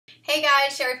Hey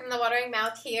guys, Sherry from The Watering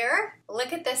Mouth here.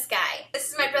 Look at this guy. This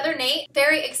is my brother Nate.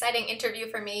 Very exciting interview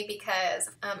for me because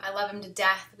I love him to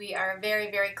death. We are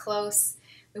very, very close.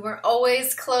 We weren't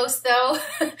always close though,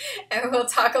 and we'll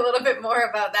talk a little bit more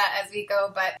about that as we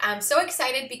go, but I'm so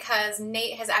excited because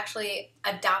Nate has actually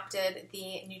adopted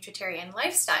the Nutritarian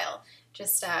lifestyle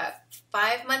just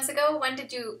 5 months ago. When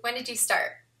did you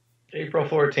start? April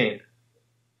 14th.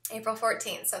 April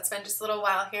 14th, so it's been just a little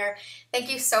while here.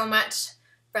 Thank you so much,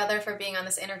 brother, for being on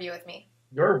this interview with me.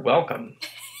 You're welcome.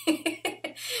 All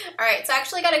right, so I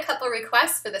actually got a couple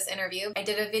requests for this interview. I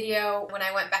did a video when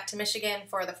I went back to Michigan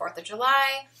for the 4th of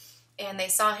July, and they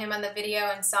saw him on the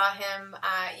video and saw him,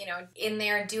 in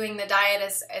there doing the diet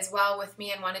as well with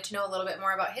me and wanted to know a little bit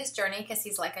more about his journey because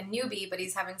he's like a newbie, but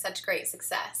he's having such great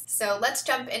success. So let's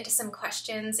jump into some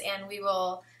questions and we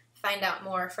will find out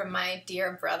more from my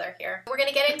dear brother here. We're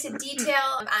gonna get into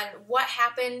detail on what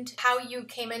happened, how you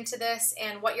came into this,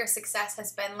 and what your success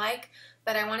has been like.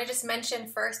 But I wanna just mention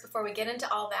first, before we get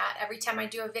into all that, every time I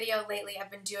do a video lately, I've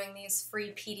been doing these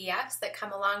free PDFs that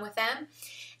come along with them.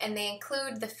 And they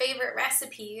include the favorite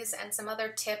recipes and some other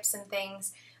tips and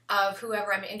things of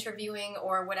whoever I'm interviewing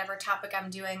or whatever topic I'm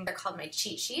doing. They're called my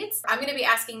cheat sheets. I'm gonna be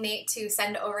asking Nate to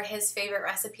send over his favorite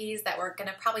recipes that we're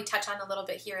gonna probably touch on a little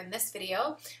bit here in this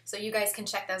video, so you guys can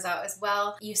check those out as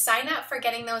well. You sign up for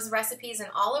getting those recipes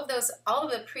and all of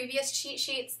the previous cheat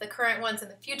sheets, the current ones and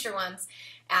the future ones,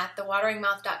 at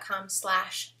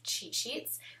thewateringmouth.com/cheat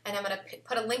sheets. And I'm going to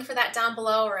put a link for that down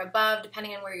below or above,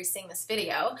 depending on where you're seeing this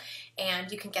video. And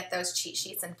you can get those cheat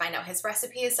sheets and find out his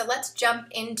recipes. So let's jump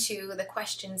into the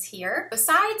questions here.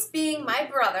 Besides being my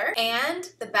brother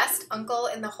and the best uncle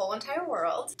in the whole entire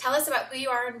world, tell us about who you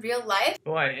are in real life.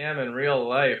 Who I am in real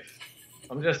life.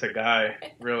 I'm just a guy,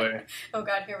 really. Oh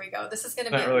God, here we go. This is going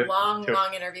to be really a long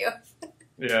interview.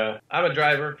 Yeah. I'm a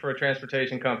driver for a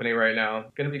transportation company right now.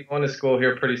 Going to be going to school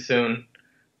here pretty soon.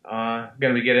 Going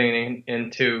to be getting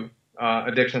into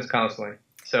addictions counseling.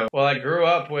 So, well, I grew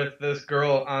up with this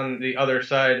girl on the other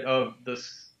side of the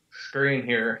screen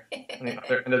here, on the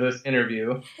other end of this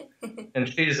interview, and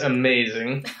she's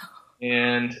amazing.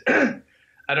 And I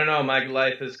don't know, my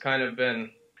life has kind of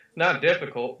been not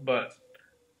difficult, but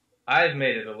I've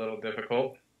made it a little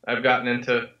difficult. I've gotten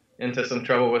into some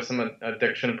trouble with some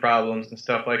addiction problems and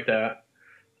stuff like that.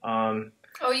 Oh,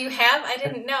 you have? I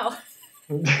didn't know.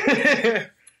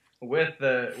 With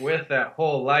that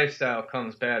whole lifestyle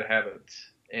comes bad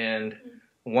habits, and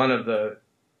one of the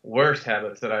worst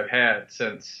habits that I've had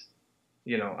since,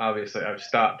 obviously I've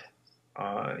stopped,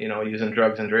 using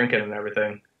drugs and drinking and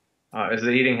everything, is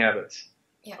the eating habits.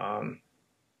 Yeah.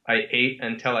 I ate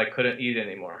until I couldn't eat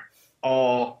anymore,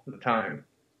 all the time,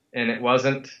 and it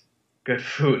wasn't good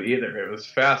food either. It was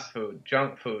fast food,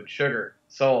 junk food, sugar,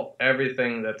 salt,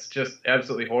 everything that's just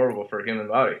absolutely horrible for a human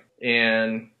body.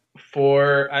 And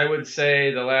for, I would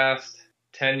say, the last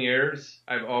 10 years,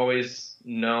 I've always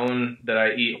known that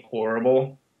I eat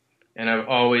horrible, and I've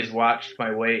always watched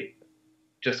my weight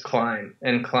just climb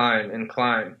and climb and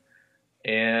climb.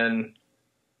 And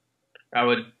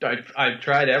I've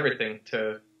tried everything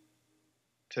to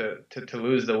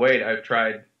lose the weight. I've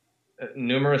tried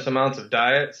numerous amounts of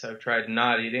diets. I've tried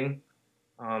not eating.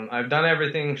 I've done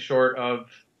everything short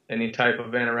of any type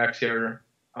of anorexia or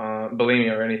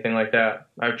bulimia or anything like that.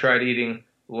 I've tried eating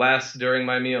less during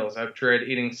my meals. I've tried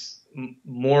eating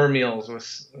more meals with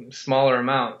smaller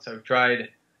amounts. I've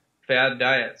tried fad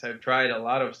diets. I've tried a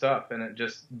lot of stuff, and it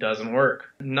just doesn't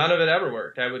work. None of it ever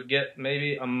worked. I would get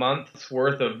maybe a month's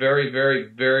worth of very, very,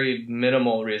 very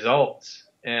minimal results,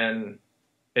 and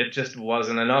it just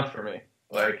wasn't enough for me.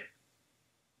 Like,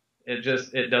 it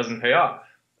doesn't pay off.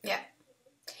 Yeah.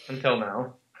 Until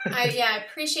now. I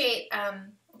appreciate,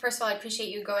 first of all, I appreciate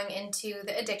you going into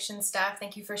the addiction stuff.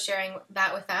 Thank you for sharing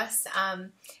that with us.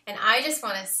 And I just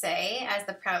want to say, as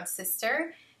the proud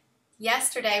sister,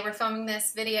 yesterday, we're filming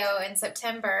this video in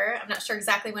September. I'm not sure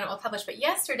exactly when it will publish, but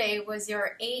yesterday was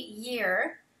your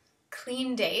 8-year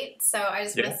clean date. So I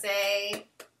just want to say,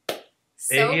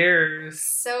 8 years.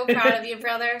 So proud of you,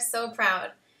 brother. So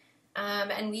proud.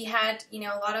 And we had, a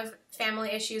lot of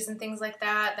family issues and things like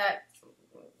that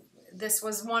this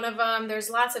was one of them. There's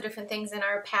lots of different things in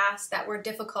our past that were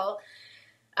difficult.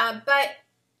 But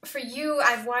for you,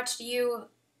 I've watched you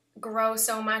grow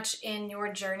so much in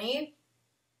your journey.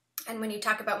 And when you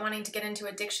talk about wanting to get into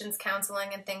addictions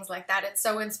counseling and things like that, it's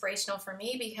so inspirational for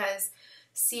me because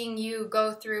seeing you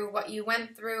go through what you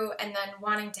went through and then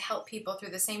wanting to help people through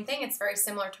the same thing. It's very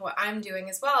similar to what I'm doing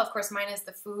as well. Of course, mine is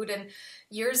the food, and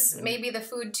yours maybe the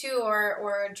food too,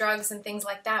 or drugs and things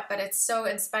like that. But it's so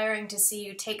inspiring to see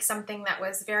you take something that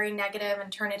was very negative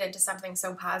and turn it into something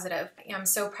so positive. I'm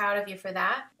so proud of you for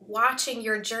that. Watching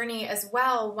your journey as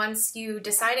well, once you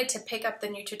decided to pick up the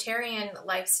Nutritarian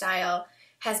lifestyle,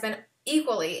 has been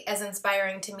equally as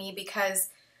inspiring to me, because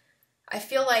I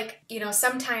feel like,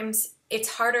 sometimes it's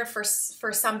harder for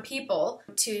some people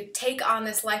to take on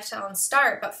this lifestyle and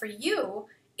start, but for you,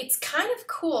 it's kind of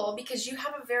cool because you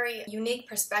have a very unique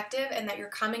perspective, and that you're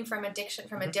coming from addiction,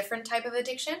 from a different type of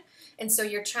addiction, and so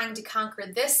you're trying to conquer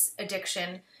this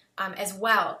addiction as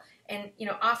well. And,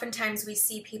 oftentimes we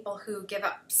see people who give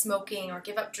up smoking or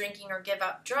give up drinking or give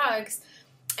up drugs,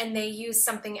 and they use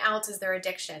something else as their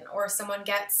addiction, or someone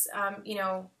gets,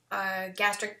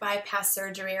 gastric bypass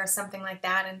surgery or something like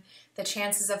that, and the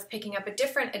chances of picking up a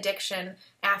different addiction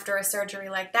after a surgery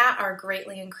like that are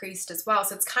greatly increased as well.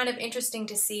 So it's kind of interesting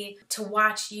to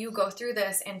watch you go through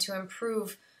this and to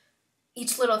improve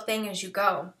each little thing as you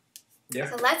go. Yeah.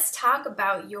 So let's talk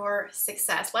about your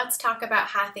success. Let's talk about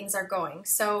how things are going.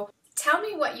 So tell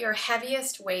me what your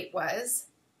heaviest weight was,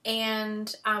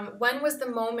 and when was the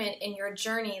moment in your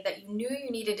journey that you knew you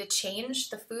needed to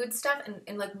change the food stuff,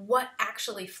 and like what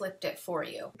actually flipped it for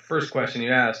you? First question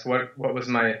you asked, what was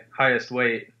my highest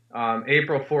weight?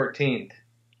 April 14th,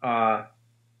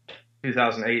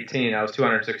 2018, I was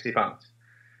 260 pounds.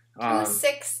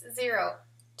 260.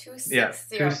 260. Yeah,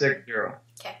 260.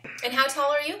 Okay. And how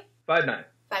tall are you? 5'9".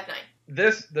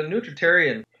 5'9". The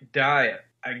Nutritarian diet,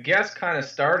 I guess, kind of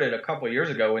started a couple years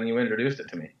ago when you introduced it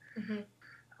to me. Mm-hmm.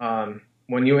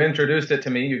 When you introduced it to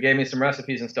me, you gave me some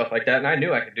recipes and stuff like that, and I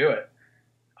knew I could do it.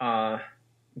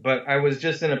 But I was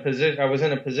just in a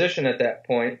position at that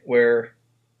point where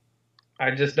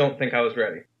I just don't think I was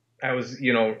ready. I was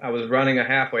running a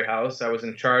halfway house. I was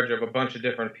in charge of a bunch of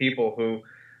different people who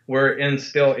were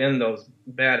still in those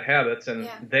bad habits, and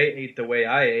they ate the way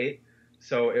I ate.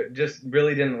 So it just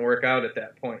really didn't work out at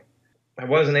that point. I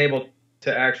wasn't able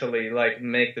to actually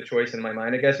make the choice in my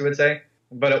mind, I guess you would say.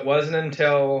 But it wasn't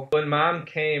until when Mom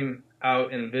came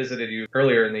out and visited you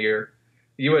earlier in the year,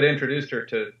 you had introduced her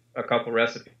to a couple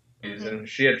recipes, and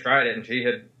she had tried it, and she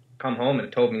had come home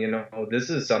and told me, this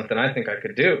is something I think I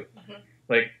could do.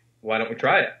 Why don't we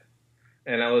try it?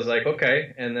 And I was like,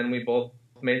 okay. And then we both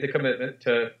made the commitment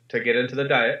to get into the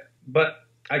diet. But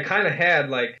I kind of had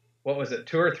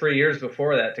 2 or 3 years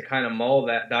before that to kind of mull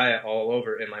that diet all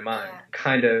over in my mind,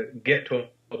 kind of get to a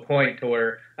point to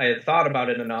where I had thought about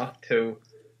it enough to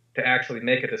actually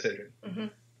make a decision.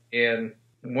 And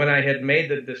when I had made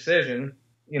the decision,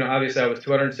 obviously I was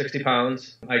 260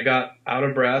 pounds. I got out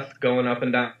of breath going up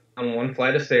and down one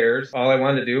flight of stairs. All I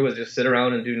wanted to do was just sit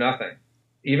around and do nothing.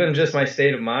 Even just my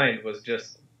state of mind was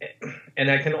just,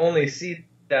 and I can only see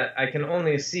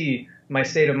my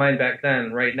state of mind back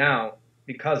then right now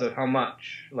because of how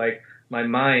much my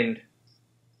mind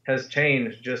has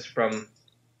changed just from,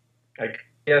 I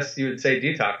guess you would say,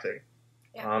 detoxing,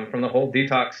 from the whole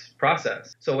detox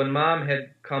process. So when Mom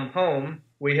had come home,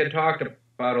 we had talked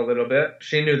about it a little bit.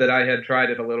 She knew that I had tried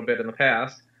it a little bit in the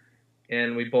past,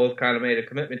 and we both kind of made a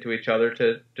commitment to each other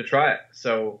to try it.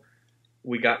 So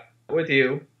we got with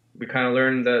you. We kind of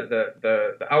learned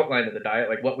the outline of the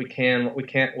diet, what we can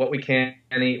eat, what we can't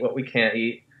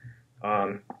eat.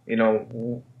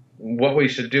 What we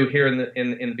should do here in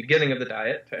the beginning of the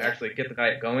diet to actually get the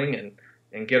diet going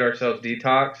and get ourselves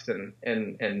detoxed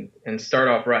and start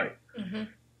off right.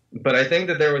 But I think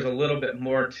that there was a little bit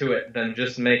more to it than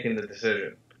just making the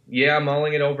decision. Yeah,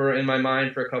 mulling it over in my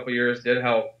mind for a couple years did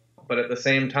help, but at the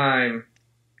same time,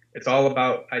 it's all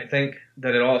about, I think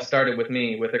that it all started with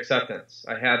me, with acceptance.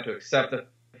 I had to accept the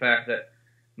fact that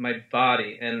my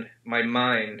body and my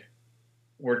mind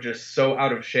were just so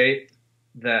out of shape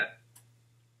that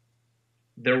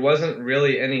there wasn't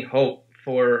really any hope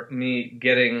for me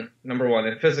getting, number one,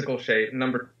 in physical shape,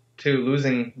 number two,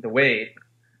 losing the weight.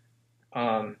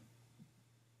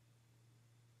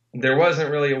 There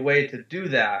wasn't really a way to do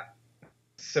that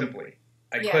simply.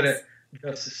 I couldn't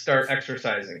just start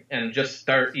exercising and just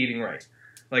start eating right.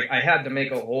 I had to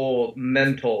make a whole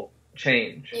mental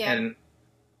change. And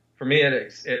for me,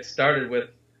 it started with,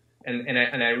 and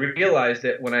I realized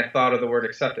it when I thought of the word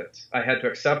acceptance. I had to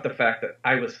accept the fact that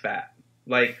I was fat.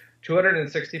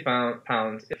 260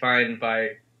 pounds defined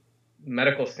by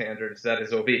medical standards, that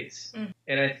is obese.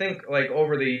 And I think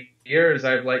over the years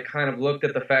I've kind of looked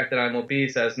at the fact that I'm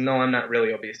obese as, no, I'm not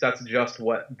really obese. That's just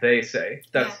what they say.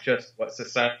 That's just what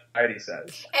society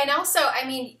says. And also, I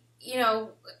mean,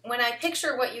 when I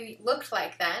picture what you looked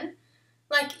like then,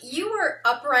 Like, you were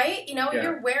upright, you know, Yeah.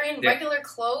 you're wearing Yeah. regular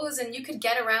clothes and you could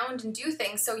get around and do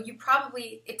things. So you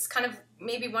probably, it's kind of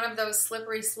maybe one of those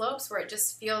slippery slopes where it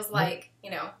just feels like,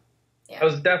 you know, yeah. I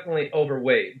was definitely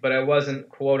overweight, but I wasn't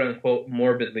quote unquote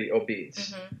morbidly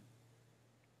obese. Mm-hmm.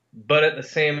 But at the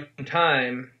same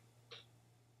time,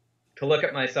 to look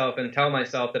at myself and tell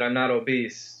myself that I'm not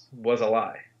obese was a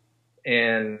lie.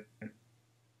 And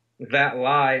that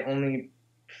lie only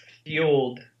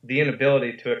fueled the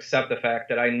inability to accept the fact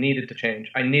that I needed to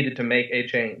change. I needed to make a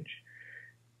change.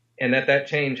 And that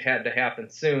change had to happen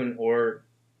soon, or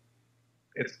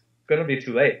it's going to be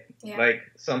too late. Yeah. Like,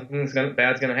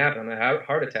 bad's going to happen, a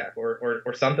heart attack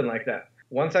or something like that.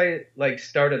 Once I like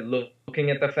started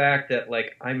looking at the fact that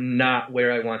like I'm not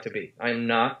where I want to be, I'm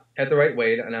not at the right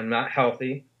weight, and I'm not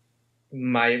healthy,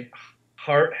 my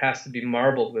heart has to be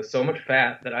marbled with so much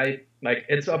fat that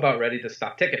it's about ready to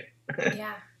stop ticking.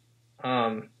 Yeah.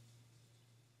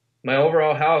 My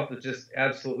overall health is just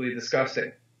absolutely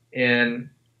disgusting. And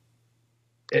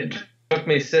it took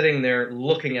me sitting there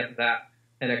looking at that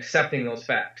and accepting those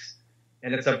facts.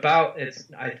 And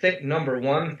I think number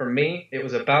one for me, it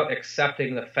was about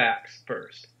accepting the facts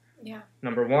first. Yeah.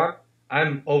 Number one,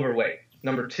 I'm overweight.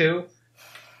 Number two,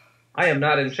 I am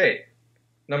not in shape.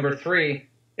 Number three,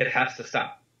 it has to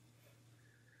stop.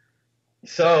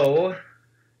 So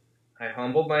I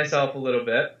humbled myself a little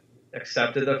bit,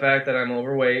 accepted the fact that I'm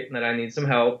overweight and that I need some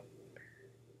help,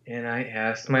 and I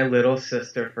asked my little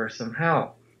sister for some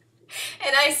help.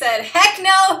 And I said, heck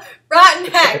no,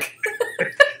 rotten heck.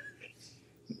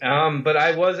 But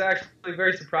I was actually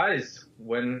very surprised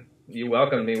when you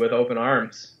welcomed me with open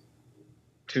arms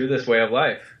to this way of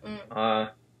life. I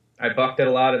bucked it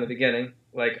a lot in the beginning,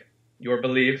 like your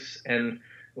beliefs, and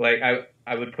like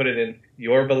I would put it in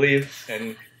your beliefs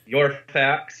and your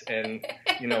facts and,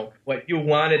 you know, what you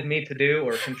wanted me to do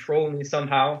or control me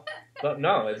somehow. But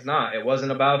no, it's not. It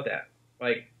wasn't about that.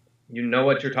 Like, you know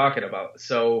what you're talking about.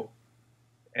 So,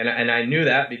 and I knew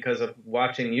that because of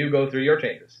watching you go through your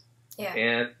changes. Yeah.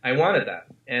 And I wanted that.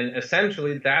 And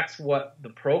essentially that's what the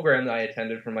program that I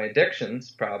attended for my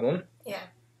addictions problem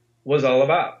was all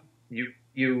about.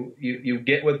 You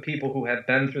get with people who have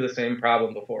been through the same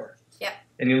problem before. Yeah.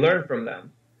 And you learn from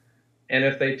them. And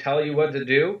if they tell you what to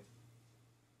do,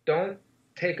 don't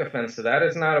take offense to that.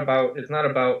 It's not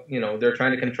about, you know, they're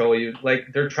trying to control you. Like,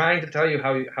 they're trying to tell you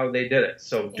how they did it.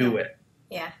 So do it.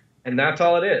 Yeah. And that's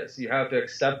all it is. You have to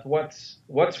accept what's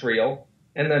real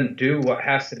and then do what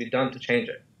has to be done to change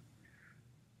it.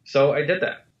 So I did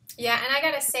that. Yeah, and I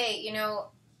gotta say, you know,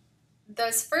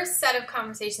 those first set of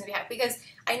conversations we had, because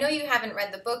I know you haven't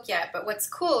read the book yet, but what's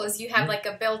cool is you have like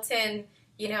a built-in,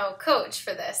 you know, coach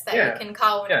for this that you can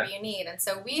call whenever you need. And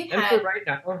so we've had...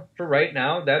 And for right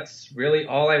now, that's really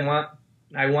all I want.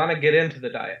 I want to get into the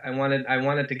diet. I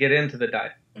wanted to get into the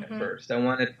diet at first. I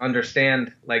wanted to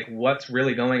understand like what's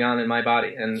really going on in my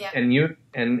body, and you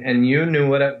knew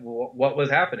what was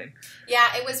happening.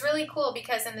 Yeah, it was really cool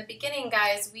because in the beginning,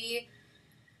 guys, we,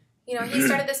 you know, he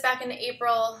started this back in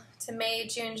April to May,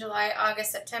 June, July,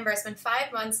 August, September. It's been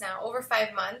 5 months now, over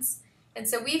 5 months, and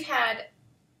so we've had,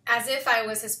 as if I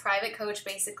was his private coach,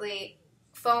 basically,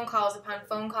 phone calls upon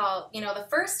phone call. You know, the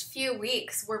first few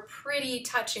weeks were pretty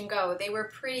touch and go. They were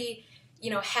pretty,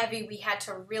 you know, heavy. We had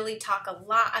to really talk a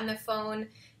lot on the phone,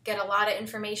 get a lot of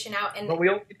information out. And but we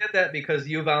only did that because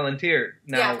you volunteered.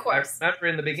 Now, yeah, of course. I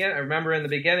remember in the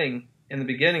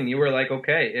beginning, you were like,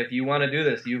 okay, if you want to do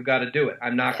this, you've got to do it.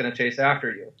 I'm not going to chase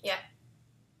after you. Yeah.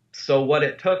 So what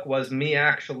it took was me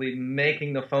actually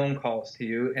making the phone calls to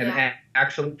you and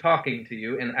actually talking to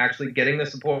you and actually getting the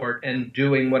support and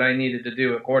doing what I needed to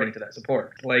do according to that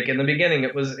support. Like in the beginning,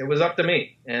 it was up to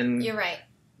me, and you're right.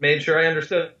 Made sure I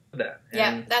understood that.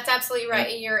 Yeah, that's absolutely right.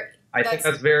 I think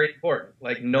that's very important.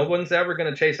 Like, no one's ever going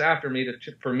to chase after me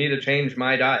for me to change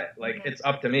my diet. Like, it's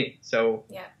up to me. So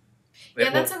yeah.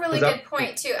 Yeah, that's a really good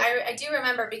point, too. I do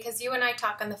remember, because you and I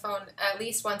talk on the phone at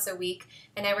least once a week,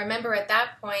 and I remember at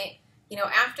that point, you know,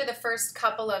 after the first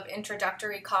couple of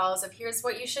introductory calls of here's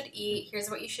what you should eat, here's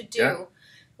what you should do,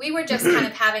 we were just kind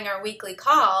of having our weekly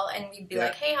call, and we'd be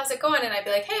like, hey, how's it going? And I'd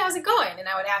be like, hey, how's it going? And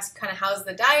I would ask kind of how's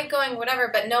the diet going, whatever,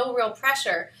 but no real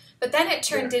pressure. But then it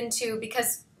turned into,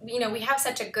 because, you know, we have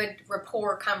such a good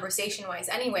rapport conversation-wise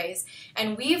anyways,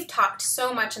 and we've talked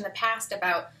so much in the past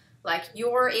about like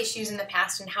your issues in the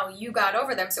past and how you got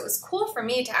over them. So it was cool for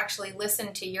me to actually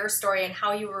listen to your story and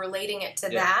how you were relating it to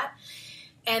that.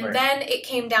 And then it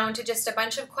came down to just a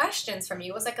bunch of questions from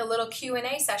you. It was like a little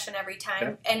Q&A session every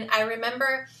time. And I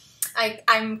remember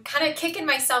I'm kind of kicking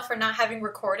myself for not having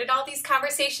recorded all these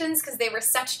conversations because they were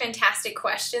such fantastic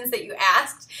questions that you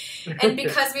asked. And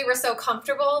because we were so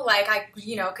comfortable, like I,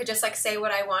 could just like say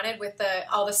what I wanted with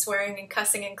all the swearing and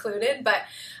cussing included. But,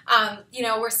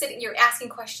 you're asking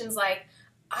questions like,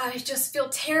 I just feel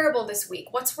terrible this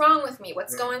week. What's wrong with me?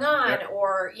 What's going on? Yeah.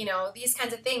 Or, these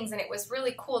kinds of things. And it was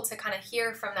really cool to kind of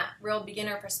hear from that real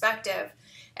beginner perspective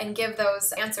and give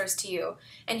those answers to you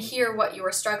and hear what you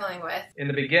were struggling with. In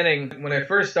the beginning, when I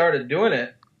first started doing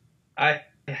it, I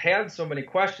had so many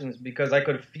questions because I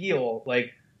could feel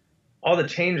like all the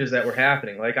changes that were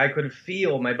happening. Like I could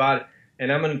feel my body, and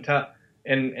I'm going to tell,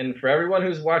 and for everyone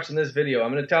who's watching this video,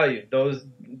 I'm going to tell you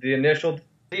the initial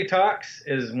detox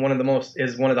is one of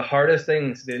the hardest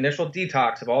things. The initial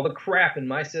detox of all the crap in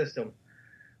my system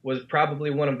was probably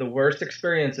one of the worst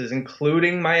experiences,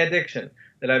 including my addiction,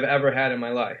 that I've ever had in my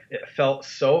life. It felt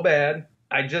so bad.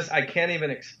 I can't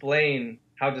even explain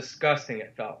how disgusting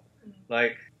it felt.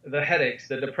 Like the headaches,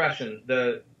 the depression,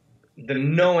 the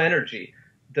no energy,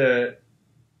 the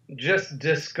just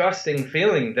disgusting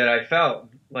feeling that I felt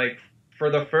like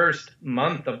for the first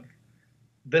month of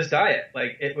this diet.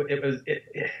 Like it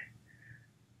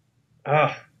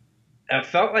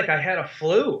felt like I had a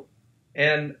flu.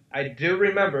 And I do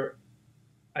remember,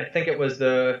 I think it was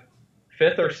the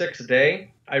 5th or 6th day,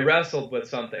 I wrestled with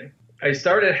something. I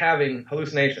started having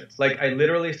hallucinations. Like I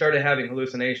literally started having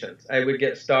hallucinations. I would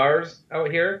get stars out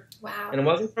here. Wow. And it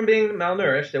wasn't from being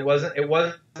malnourished. It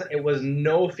was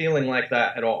no feeling like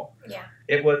that at all. Yeah.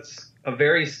 It was a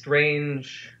very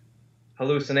strange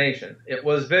hallucination. It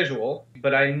was visual,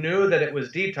 but I knew that it was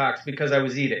detox because I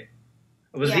was eating.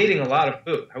 I was eating a lot of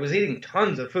food. I was eating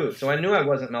tons of food, so I knew I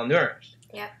wasn't malnourished.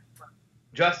 Yeah.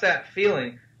 Just that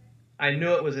feeling, I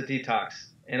knew it was a detox,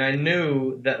 and I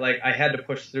knew that like I had to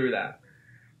push through that.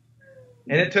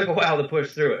 And it took a while to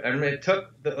push through it. I mean, it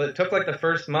took like the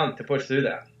first month to push through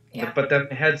that. Yeah. But then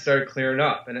my head started clearing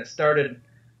up, and it started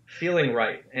feeling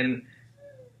right, and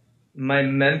my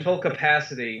mental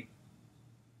capacity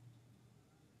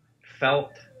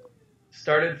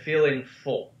started feeling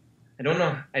full. I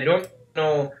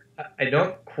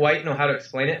don't quite know how to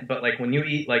explain it, but like when you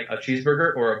eat like a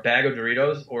cheeseburger or a bag of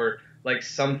Doritos or like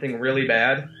something really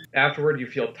bad, afterward you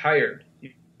feel tired.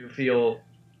 You feel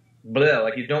bleh,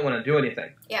 like you don't want to do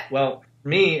anything. Yeah. Well,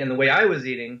 me and the way I was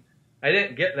eating, I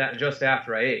didn't get that just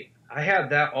after I ate. I had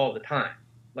that all the time.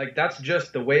 Like that's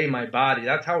just the way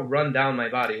that's how run down my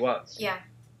body was. Yeah.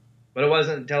 But it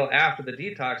wasn't until after the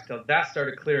detox till that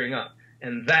started clearing up.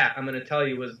 And that, I'm going to tell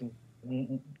you, was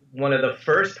one of the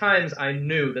first times I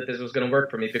knew that this was going to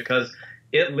work for me because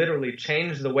it literally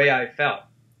changed the way I felt.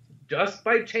 Just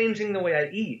by changing the way I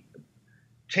eat,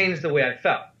 changed the way I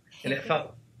felt. And it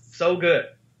felt so good.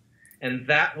 And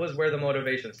that was where the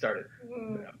motivation started.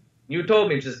 Mm. You told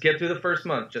me, just get through the first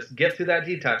month. Just get through that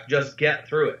detox. Just get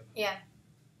through it. Yeah.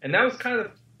 And that was kind of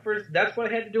the first, that's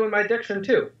what I had to do in my addiction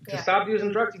too. To stop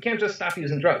using drugs, you can't just stop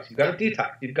using drugs. You've got to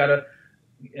detox. You've got to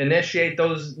initiate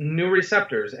those new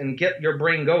receptors and get your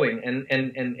brain going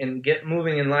and get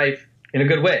moving in life in a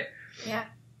good way. Yeah.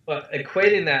 But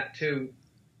equating that to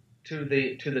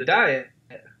the diet,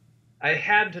 I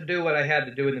had to do what I had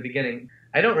to do in the beginning.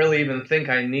 I don't really even think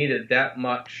I needed that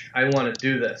much I want to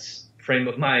do this frame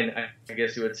of mind, I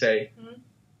guess you would say,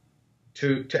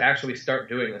 to actually start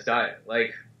doing this diet.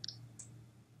 Like,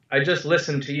 I just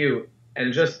listened to you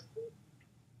and just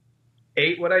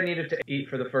ate what I needed to eat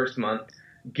for the first month,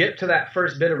 get to that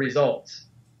first bit of results,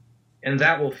 and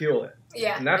that will fuel it.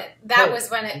 Yeah, that was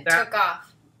when it took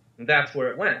off. That's where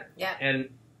it went. Yeah. And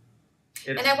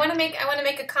I want to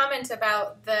make a comment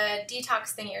about the detox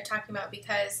thing you're talking about,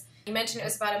 because you mentioned it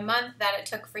was about a month that it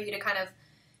took for you to kind of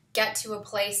get to a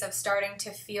place of starting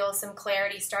to feel some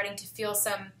clarity, starting to feel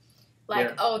some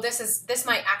oh, this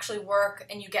might actually work,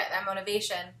 and you get that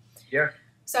motivation. Yeah.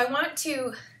 So I want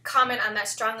to comment on that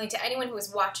strongly to anyone who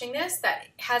is watching this that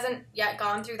hasn't yet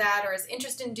gone through that or is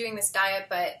interested in doing this diet,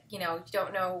 but you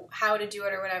don't know how to do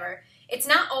it or whatever. It's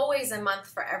not always a month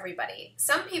for everybody.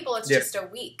 Some people it's just a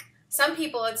week. Some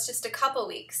people it's just a couple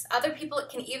weeks. Other people it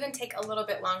can even take a little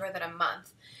bit longer than a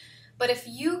month. But if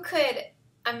you could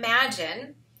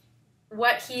imagine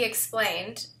what he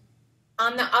explained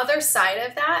on the other side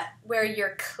of that, where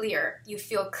you're clear, you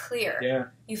feel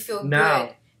clear, you feel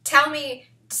good. Tell me,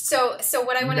 so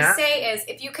what I want to say is,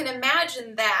 if you can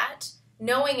imagine that,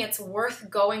 knowing it's worth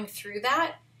going through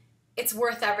that, it's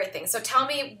worth everything. So tell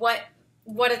me what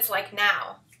it's like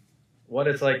now. What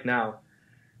it's like now.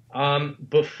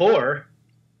 Before,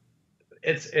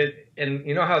 and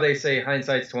you know how they say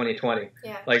hindsight's 20/20.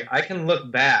 Yeah. Like I can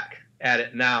look back at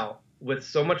it now with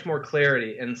so much more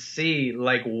clarity and see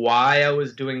like why I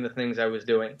was doing the things I was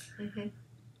doing. Mm-hmm.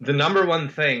 The number one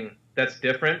thing that's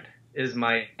different is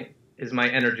my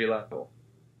energy level.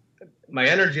 My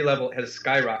energy level has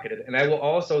skyrocketed, and I will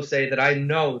also say that I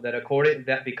know that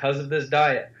because of this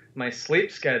diet, my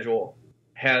sleep schedule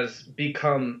has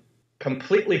become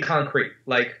completely concrete.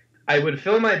 Like, I would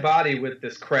fill my body with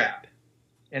this crap,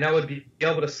 and I would be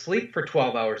able to sleep for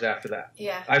 12 hours after that.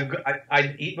 Yeah.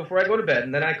 I'd eat before I go to bed,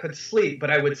 and then I could sleep,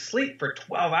 but I would sleep for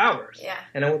 12 hours. Yeah.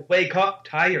 And I would wake up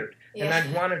tired, yeah. and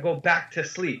I'd want to go back to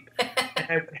sleep. And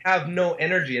I would have no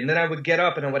energy, and then I would get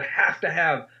up, and I would have to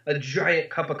have a giant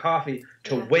cup of coffee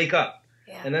to wake up.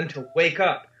 Yeah. And then to wake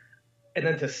up, and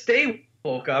then to stay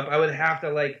woke up, I would have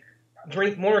to, like,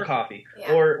 drink more coffee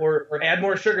or add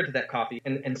more sugar to that coffee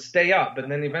and stay up.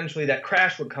 And then eventually that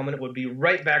crash would come, and it would be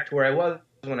right back to where I was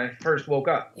when I first woke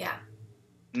up. Yeah.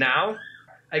 Now,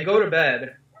 I go to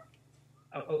bed.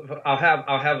 I'll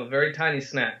have a very tiny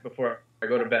snack before I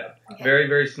go to bed. Okay. Very,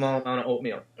 very small amount of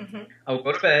oatmeal. Mm-hmm. I'll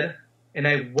go to bed, and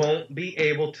I won't be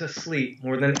able to sleep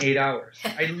more than 8 hours.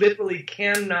 I literally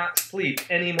cannot sleep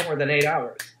any more than 8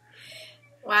 hours.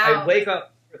 Wow. I wake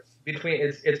up between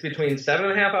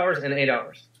 7.5 hours and 8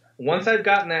 hours. Once I've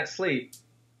gotten that sleep,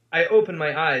 I open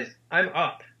my eyes. I'm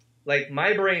up. Like,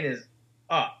 my brain is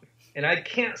up, and I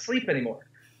can't sleep anymore.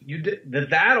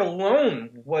 That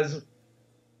alone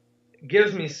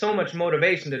gives me so much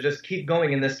motivation to just keep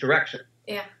going in this direction.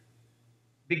 Yeah.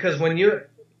 Because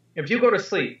if you go to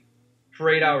sleep for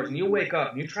 8 hours and you wake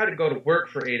up and you try to go to work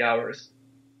for 8 hours,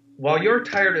 while you're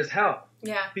tired as hell.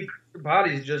 Yeah. Because your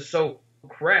body's just so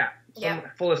crap.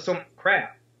 Full of so much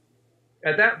crap.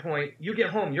 At that point, you get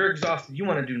home, you're exhausted, you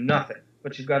want to do nothing.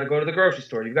 But you've got to go to the grocery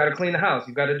store, you've got to clean the house,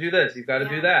 you've got to do this, you've got to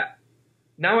do that.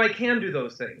 Now I can do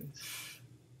those things.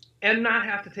 And not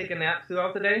have to take a nap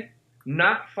throughout the day.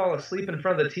 Not fall asleep in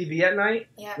front of the TV at night.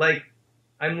 Yeah. Like,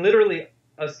 I'm literally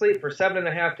asleep for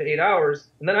 7.5 to 8 hours,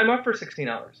 and then I'm up for 16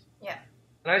 hours. Yeah.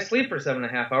 And I sleep for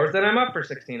 7.5 hours, then I'm up for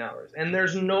 16 hours. And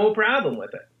there's no problem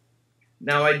with it.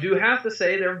 Now, I do have to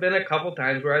say there have been a couple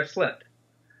times where I've slipped.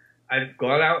 I've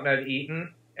gone out and I've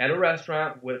eaten at a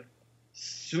restaurant with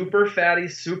super fatty,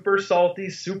 super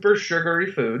salty, super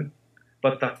sugary food.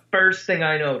 But the first thing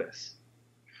I notice,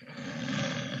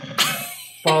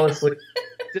 fall asleep.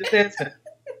 Just instant.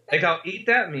 Like, I'll eat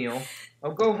that meal,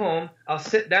 I'll go home, I'll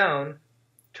sit down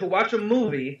to watch a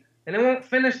movie, and I won't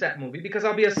finish that movie because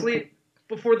I'll be asleep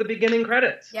before the beginning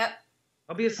credits. Yep.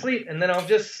 I'll be asleep, and then I'll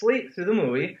just sleep through the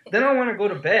movie. Then I'll want to go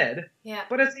to bed. Yeah.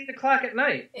 But it's 8 o'clock at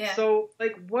night. Yeah. So,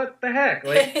 like, what the heck?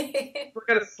 Like, we're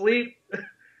going to sleep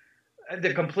at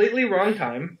the completely wrong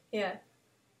time. Yeah.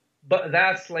 But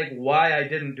that's, like, why I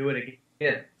didn't do it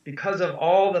again. Because of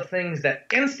all the things that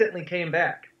instantly came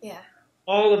back. Yeah.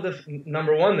 All of the,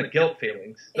 number one, the guilt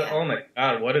feelings. Yeah. Oh, my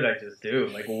God, what did I just do?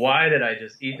 Like, why did I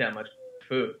just eat that much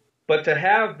food? But to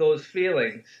have those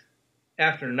feelings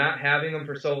after not having them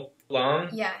for so long.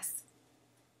 Yes.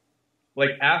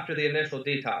 Like after the initial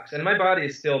detox. And my body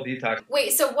is still detoxed.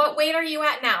 Wait, so what weight are you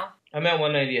at now? I'm at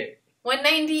 198.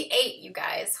 198, you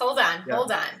guys. Hold on. Yeah.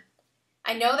 Hold on.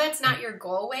 I know that's not your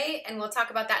goal weight, and we'll talk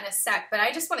about that in a sec, but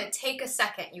I just want to take a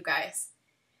second, you guys.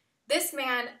 This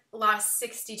man lost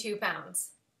 62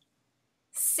 pounds.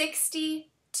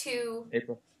 62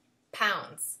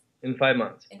 pounds. In 5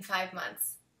 months. In 5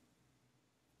 months.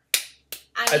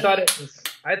 I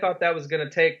thought that was going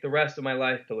to take the rest of my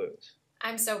life to lose.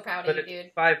 I'm so proud of you,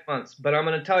 dude. 5 months. But I'm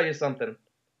going to tell you something.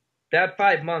 That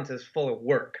 5 months is full of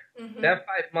work. Mm-hmm. That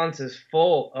 5 months is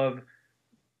full of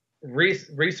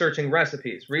researching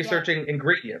recipes, researching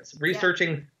ingredients,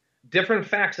 researching different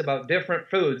facts about different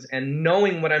foods, and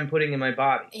knowing what I'm putting in my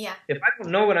body. Yeah. If I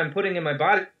don't know what I'm putting in my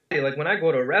body, like when I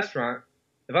go to a restaurant,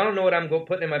 if I don't know what I'm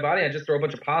putting in my body, I just throw a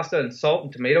bunch of pasta and salt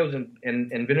and tomatoes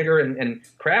and vinegar and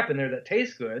crap in there that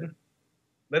tastes good.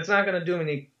 That's not going to do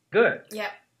any good. Yeah.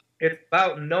 It's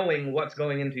about knowing what's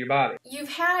going into your body. You've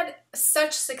had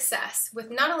such success with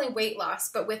not only weight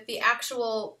loss, but with the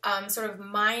actual sort of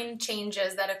mind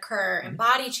changes that occur and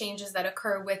body changes that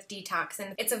occur with detox.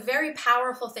 And it's a very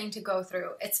powerful thing to go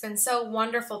through. It's been so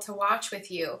wonderful to watch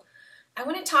with you. I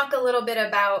want to talk a little bit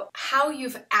about how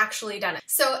you've actually done it.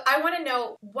 So I want to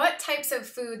know, what types of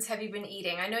foods have you been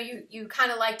eating? I know you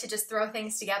kind of like to just throw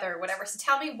things together or whatever. So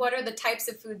tell me, what are the types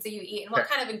of foods that you eat and what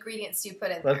kind of ingredients do you put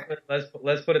in there?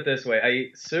 Let's put it this way. I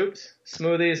eat soups,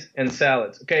 smoothies, and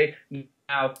salads. Okay.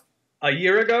 Now, a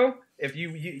year ago, if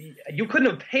you couldn't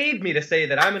have paid me to say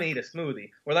that I'm going to eat a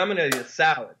smoothie or that I'm going to eat a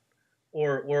salad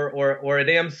or a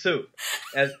damn soup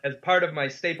as part of my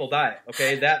staple diet.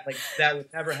 Okay, that would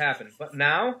never happen. But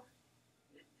now,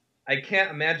 I can't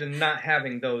imagine not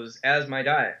having those as my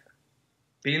diet.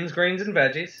 beans, greens, and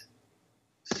veggies,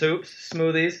 soups,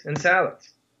 smoothies, and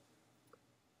salads.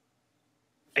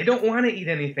 I don't want to eat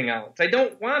anything else. I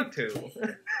don't want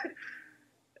to.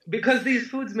 Because these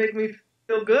foods make me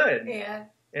feel good. Yeah.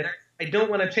 And I don't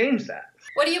want to change that.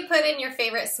 What do you put in your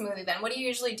favorite smoothie then? What do you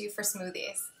usually do for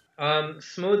smoothies?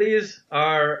 Smoothies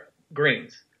are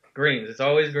greens. Greens. It's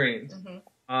always greens. Mm-hmm.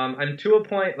 I'm to a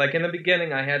point, like in the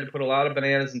beginning, I had to put a lot of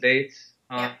bananas and dates.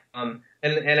 Yeah. And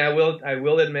I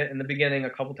will admit, in the beginning, a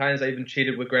couple times I even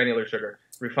cheated with granular sugar,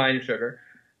 refined sugar.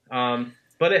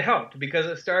 But it helped because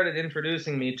it started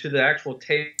introducing me to the actual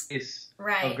taste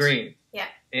of green. Yeah.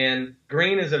 And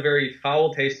green is a very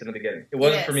foul taste in the beginning. It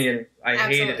wasn't for me, and I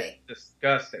hated it.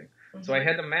 Disgusting. Mm-hmm. So I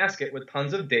had to mask it with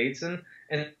tons of dates and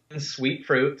sweet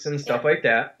fruits and stuff like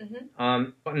that.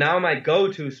 Mm-hmm. But now my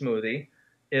go-to smoothie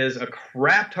is a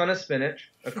crap ton of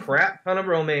spinach, a crap ton of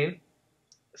romaine,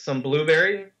 some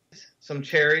blueberries, some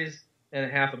cherries,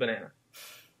 and half a banana.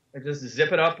 I just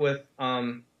zip it up with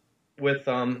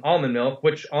almond milk,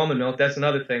 which almond milk, that's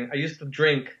another thing. I used to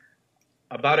drink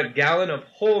about a gallon of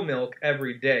whole milk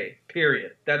every day,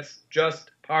 period. That was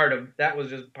just part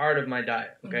of my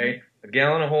diet, okay? Mm-hmm. A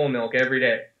gallon of whole milk every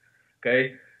day,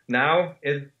 okay? Now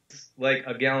it's like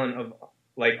a gallon of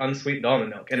like unsweetened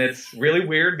almond milk. And it's really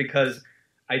weird because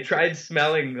I tried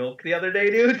smelling milk the other day,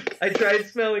 dude. I tried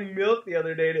smelling milk the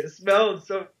other day and it smelled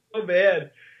so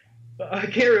bad. I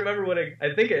can't remember what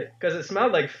I think because it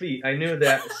smelled like feet. I knew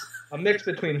that a mix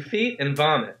between feet and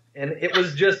vomit. And it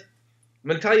was just, I'm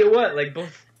going to tell you what, like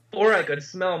before I could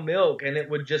smell milk and it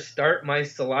would just start my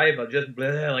saliva, just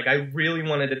bleh, like I really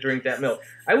wanted to drink that milk.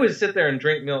 I would sit there and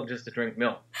drink milk just to drink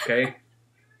milk, okay?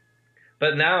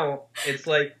 But now it's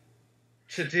like,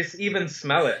 to just even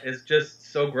smell it is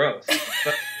just so gross. But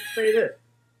I'll say this.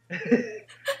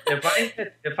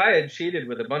 if I had cheated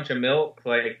with a bunch of milk,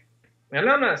 like, and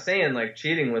I'm not saying like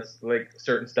cheating with like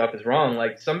certain stuff is wrong.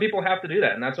 Like some people have to do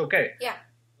that and that's okay. Yeah.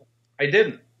 I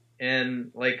didn't.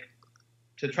 And like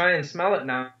to try and smell it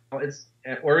now,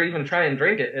 or even try and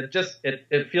drink it,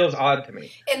 it feels odd to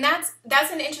me. And that's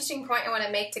an interesting point I want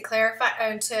to make to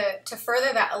clarify to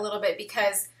further that a little bit,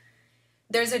 because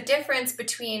there's a difference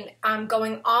between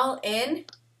going all in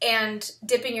and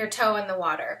dipping your toe in the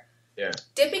water. Yeah.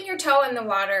 Dipping your toe in the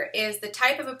water is the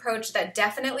type of approach that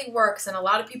definitely works, and a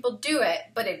lot of people do it,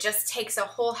 but it just takes a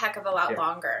whole heck of a lot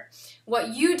longer. What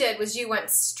you did was you went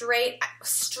straight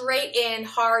in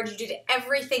hard. You did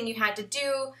everything you had to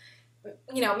do.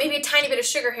 You know, maybe a tiny bit of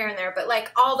sugar here and there, but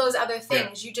like all those other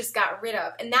things you just got rid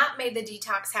of. And that made the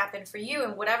detox happen for you,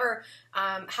 and whatever,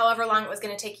 however long it was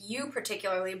going to take you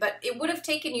particularly, but it would have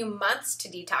taken you months to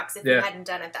detox if you hadn't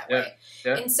done it that way.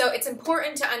 Yeah. And so it's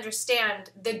important to understand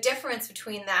the difference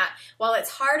between that. While it's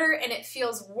harder and it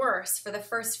feels worse for the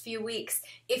first few weeks,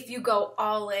 if you go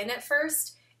all in at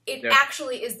first, it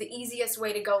actually is the easiest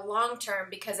way to go long term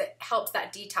because it helps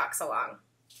that detox along.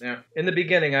 Yeah. In the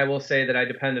beginning, I will say that I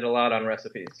depended a lot on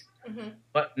recipes. Mm-hmm.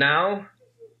 But now,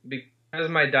 because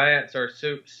my diets are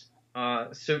soups,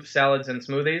 salads, and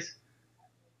smoothies,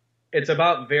 it's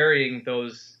about varying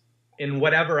those in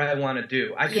whatever I want to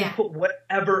do. I can put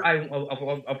whatever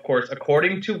of course,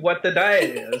 according to what the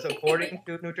diet is, according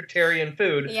to Nutritarian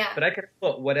food, but I can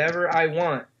put whatever I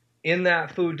want in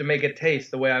that food to make it taste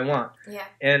the way I want. Yeah.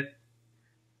 And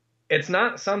it's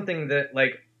not something that,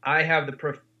 like, I have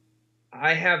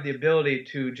the ability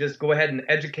to just go ahead and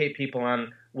educate people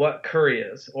on what curry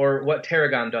is, or what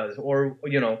tarragon does, or,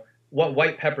 you know, what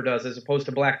white pepper does as opposed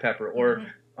to black pepper, or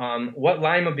what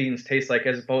lima beans taste like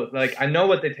as opposed, like, I know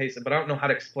what they taste like, but I don't know how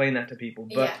to explain that to people.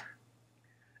 But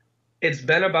it's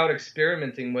been about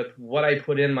experimenting with what I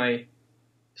put in my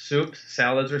soups,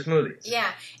 salads, or smoothies. Yeah,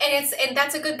 and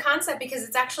that's a good concept because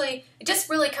it just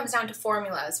really comes down to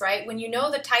formulas, right? When you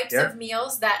know the types of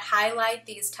meals that highlight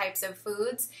these types of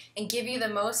foods and give you the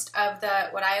most of the,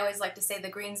 what I always like to say, the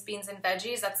greens, beans, and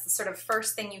veggies, that's the sort of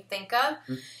first thing you think of.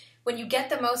 Mm-hmm. When you get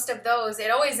the most of those, it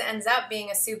always ends up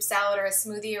being a soup, salad, or a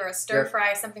smoothie, or a stir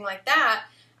fry, something like that.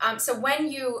 So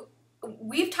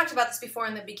we've talked about this before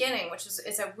in the beginning, which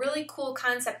is a really cool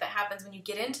concept that happens when you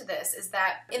get into this, is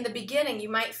that in the beginning you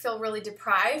might feel really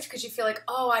deprived because you feel like,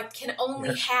 oh, I can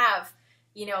only have,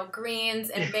 you know, greens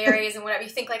and berries and whatever. You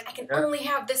think like, I can only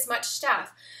have this much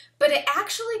stuff. But it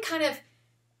actually kind of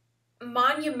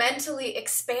monumentally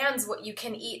expands what you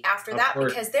can eat after that,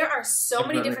 because there are so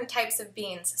many different types of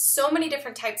beans, so many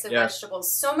different types of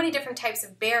vegetables, so many different types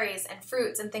of berries and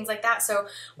fruits and things like that. So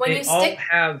when they all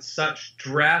have such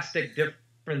drastic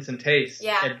difference in taste.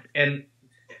 Yeah. And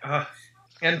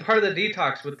part of the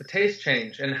detox with the taste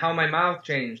change and how my mouth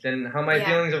changed and how my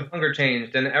feelings of hunger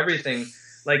changed and everything,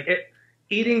 like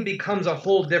eating becomes a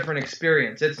whole different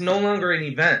experience. It's no longer an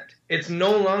event. It's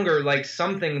no longer like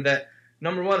something that,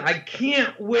 number one, I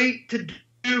can't wait to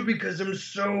do because I'm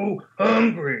so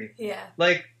hungry. Yeah.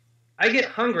 Like, I get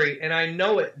hungry, and I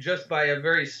know it just by a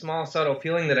very small, subtle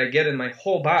feeling that I get in my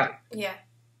whole body. Yeah.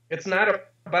 It's not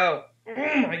about,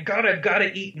 oh my God, I've got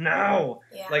to eat now.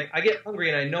 Yeah. Like, I get hungry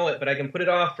and I know it, but I can put it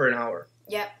off for an hour.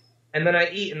 Yep. And then I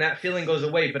eat, and that feeling goes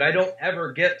away, but I don't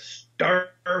ever get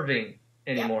starving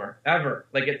anymore, ever.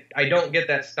 Like, I don't get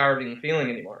that starving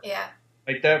feeling anymore. Yeah.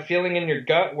 Like, that feeling in your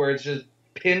gut where it's just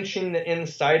pinching the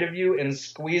inside of you and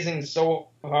squeezing so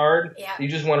hard, you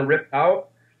just want to rip out.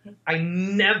 I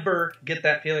never get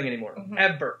that feeling anymore,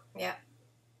 ever. Yeah.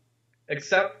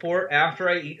 Except for after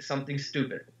I eat something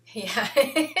stupid. Yeah.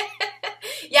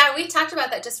 Yeah, we talked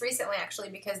about that just recently, actually,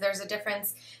 because there's a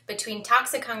difference between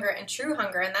toxic hunger and true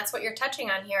hunger, and that's what you're touching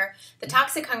on here. The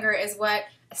toxic hunger is what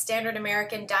a standard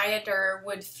American dieter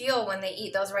would feel when they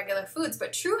eat those regular foods,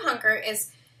 but true hunger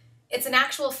is, it's an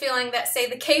actual feeling that, say,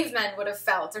 the cavemen would have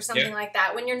felt or something like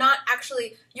that, when you're not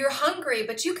actually, you're hungry,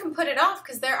 but you can put it off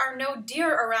because there are no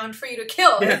deer around for you to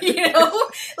kill, you know?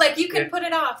 Like, you can put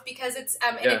it off because it's,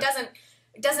 and it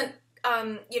doesn't,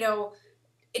 you know,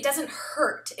 it doesn't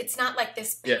hurt. It's not like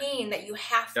this pain that you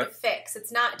have to fix.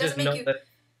 It's not, it doesn't make you...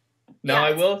 Now,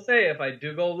 I will say, if I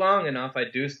do go long enough, I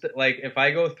do, like, if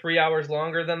I go 3 hours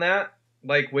longer than that,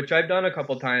 like, which I've done a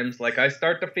couple times, like, I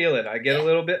start to feel it. I get a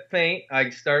little bit faint. I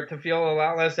start to feel a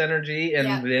lot less energy, and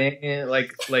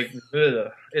like,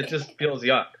 ugh, it just feels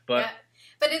yuck. But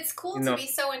it's cool to be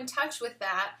so in touch with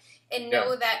that and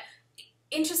know that,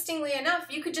 interestingly enough,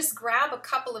 you could just grab a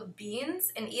couple of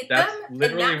beans and eat them. That's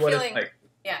literally what it's like.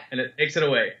 Yeah. And it takes it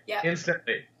away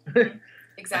instantly.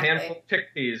 Exactly. A handful of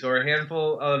chickpeas or a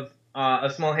handful of,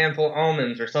 a small handful of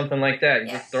almonds or something like that. You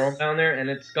just throw them down there and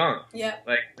it's gone. Yeah.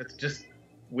 Like, it's just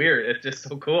weird. It's just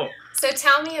so cool. So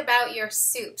tell me about your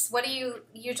soups. What do you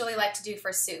usually like to do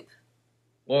for soup?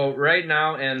 Well, right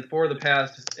now and for the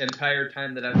past entire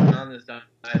time that I've been on this diet,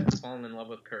 I've fallen in love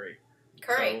with curry.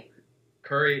 Curry. So,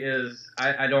 curry is,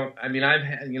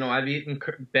 I've eaten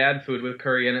bad food with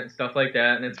curry in it and stuff like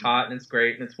that, and it's hot and it's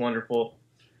great and it's wonderful.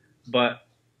 But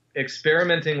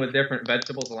experimenting with different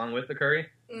vegetables along with the curry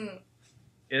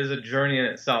is a journey in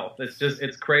itself.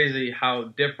 It's crazy how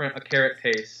different a carrot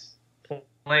tastes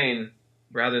plain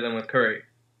rather than with curry.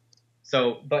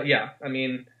 So, but yeah, I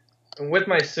mean, with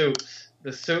my soups,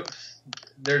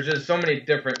 there's just so many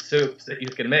different soups that you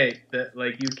can make that,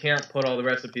 like, you can't put all the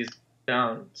recipes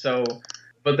down. So,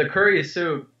 but the curry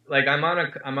soup, like, I'm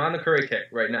on the curry kick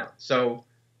right now. So,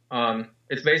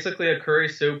 it's basically a curry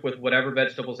soup with whatever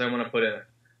vegetables I want to put in it.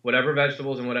 Whatever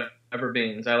vegetables and whatever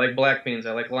beans. I like black beans.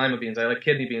 I like lima beans. I like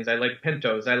kidney beans. I like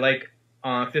pintos. I like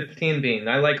 15 bean.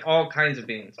 I like all kinds of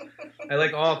beans. I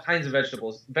like all kinds of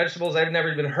vegetables. Vegetables I've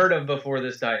never even heard of before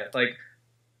this diet. Like,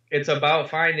 it's about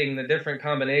finding the different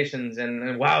combinations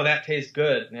and wow, that tastes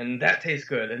good, and that tastes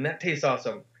good, and that tastes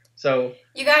awesome. So,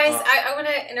 you guys, I want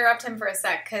to interrupt him for a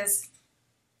sec, because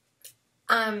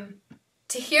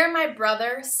to hear my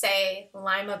brother say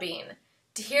lima bean,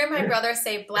 to hear my brother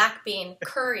say black bean,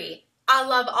 curry, I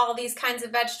love all these kinds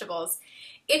of vegetables.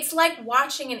 It's like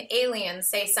watching an alien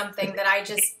say something that I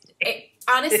just,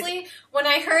 honestly, when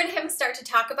I heard him start to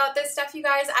talk about this stuff, you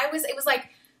guys, it was like,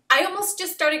 I almost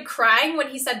just started crying when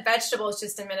he said vegetables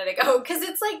just a minute ago, because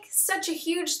it's like such a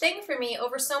huge thing for me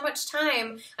over so much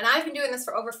time, and I've been doing this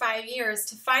for over 5 years,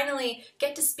 to finally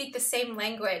get to speak the same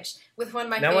language with one of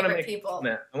my favorite people.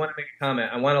 I want to make a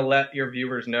comment. I want to let your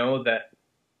viewers know that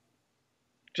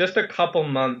just a couple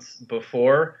months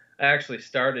before I actually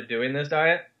started doing this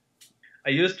diet, I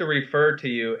used to refer to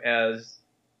you as,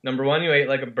 number one, you ate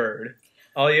like a bird.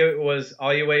 All you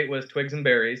ate was twigs and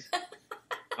berries.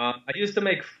 I used to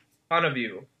make fun of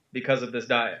you because of this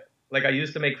diet. Like, I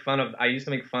used to make fun of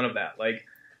that. Like,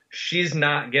 she's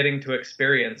not getting to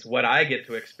experience what I get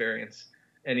to experience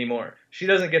anymore. She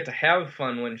doesn't get to have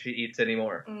fun when she eats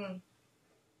anymore.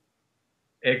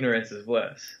 Ignorance is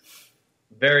bliss.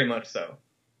 Very much so.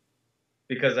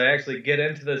 Because I actually get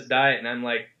into this diet and I'm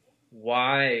like,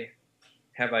 why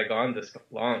have I gone this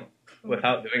long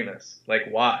without doing this? Like,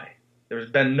 why?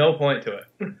 There's been no point to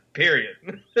it. Period.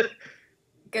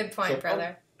 Good point,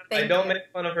 brother. I don't make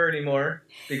fun of her anymore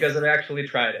because I've actually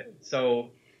tried it. So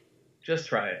just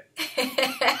try it.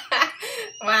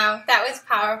 Wow, that was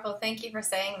powerful. Thank you for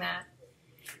saying that.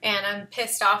 And I'm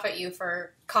pissed off at you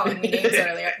for calling me names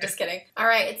earlier. Just kidding. All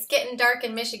right, it's getting dark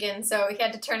in Michigan, so we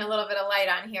had to turn a little bit of light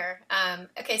on here.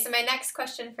 Okay, so my next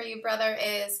question for you, brother,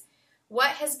 is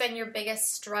what has been your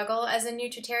biggest struggle as a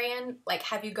Nutritarian? Like,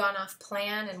 have you gone off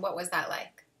plan, and what was that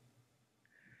like?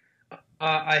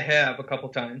 I have a couple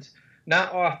times.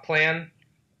 not off plan.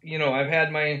 You know, I've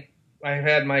had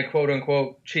my quote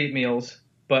unquote cheat meals,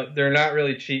 but they're not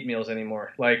really cheat meals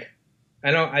anymore. Like,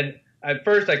 at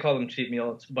first I call them cheat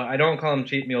meals, but I don't call them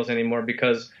cheat meals anymore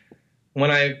because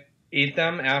when I eat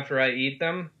them, after I eat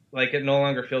them, like it no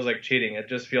longer feels like cheating. It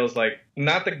just feels like,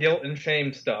 not the guilt and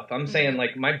shame stuff. I'm saying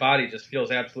like my body just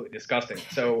feels absolutely disgusting.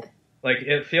 So like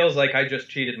it feels like I just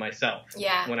cheated myself.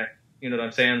 Yeah. You know what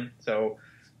I'm saying? So,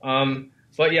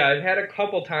 but yeah, I've had a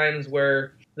couple times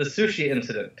where the sushi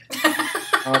incident.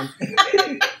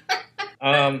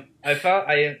 I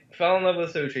fell in love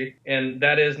with sushi, and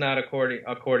that is not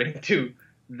according to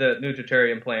the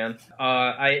Nutritarian plan.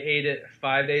 I ate it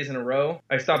 5 days in a row.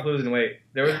 I stopped losing weight.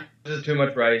 There was just too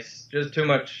much rice, just too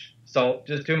much salt,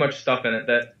 just too much stuff in it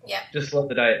that just slowed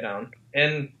the diet down.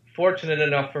 And fortunate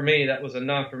enough for me, that was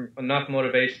enough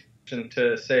motivation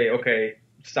to say, okay,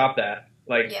 stop that.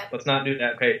 Like, let's not do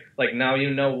that. Okay, like now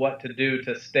you know what to do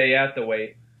to stay at the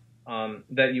weight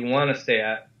that you want to stay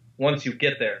at once you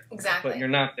get there. Exactly. But you're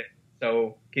not there.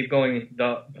 So keep going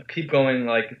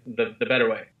like the better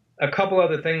way. A couple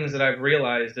other things that I've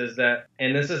realized is that,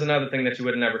 and this is another thing that you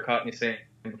would have never caught me saying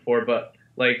before, but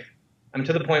like I'm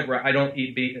to the point where I don't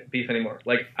eat beef anymore.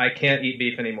 Like I can't eat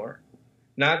beef anymore.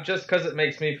 Not just because it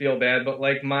makes me feel bad, but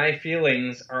like my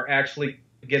feelings are actually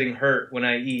getting hurt when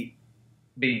I eat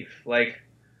beef. Like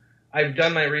I've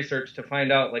done my research to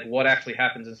find out like what actually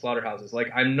happens in slaughterhouses.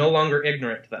 Like I'm no longer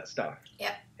ignorant to that stuff.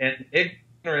 Yeah. And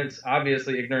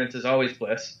obviously ignorance is always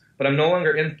bliss, but I'm no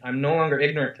longer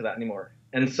ignorant to that anymore.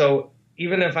 And so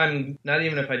even if I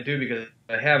do, because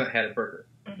I haven't had a burger,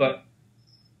 but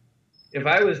if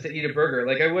I was to eat a burger,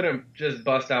 like I wouldn't just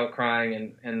bust out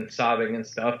crying and sobbing and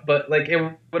stuff, but like it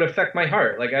would affect my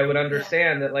heart. Like I would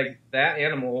understand that like that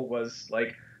animal was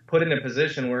like put in a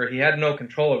position where he had no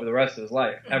control over the rest of his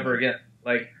life ever again.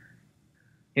 Like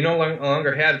he no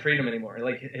longer had freedom anymore.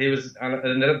 Like he was on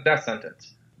a death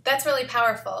sentence. That's really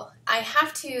powerful. I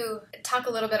have to talk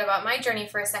a little bit about my journey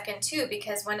for a second too,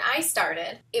 because when I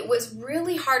started, it was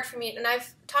really hard for me, and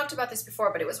I've talked about this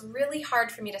before, but it was really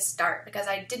hard for me to start because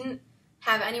I didn't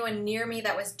have anyone near me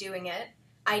that was doing it.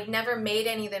 I'd never made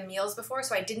any of the meals before,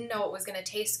 so I didn't know it was going to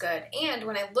taste good. And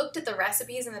when I looked at the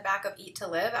recipes in the back of Eat to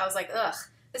Live, I was like, ugh,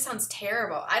 this sounds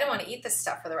terrible. I don't want to eat this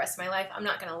stuff for the rest of my life. I'm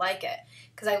not going to like it.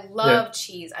 Because I love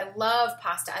cheese. I love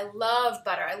pasta. I love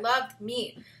butter. I loved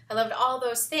meat. I loved all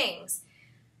those things.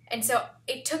 And so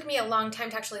it took me a long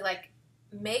time to actually like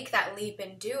make that leap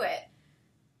and do it.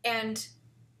 And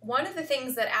one of the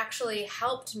things that actually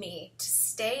helped me to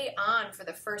stay on for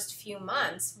the first few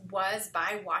months was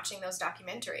by watching those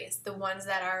documentaries. The ones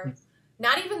that are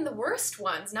not even the worst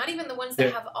ones, not even the ones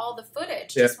that have all the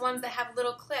footage, just ones that have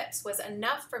little clips was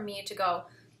enough for me to go,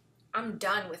 I'm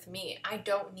done with meat. I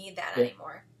don't need that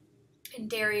anymore. And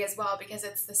dairy as well, because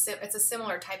it's a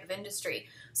similar type of industry.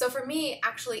 So for me,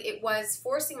 actually, it was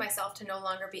forcing myself to no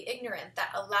longer be ignorant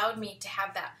that allowed me to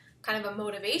have that kind of a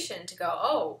motivation to go,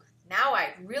 oh, now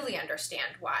I really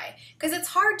understand why. Because it's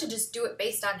hard to just do it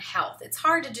based on health. It's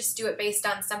hard to just do it based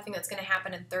on something that's going to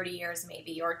happen in 30 years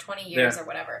maybe, or 20 years or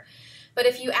whatever. But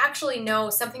if you actually know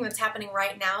something that's happening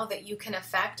right now that you can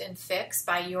affect and fix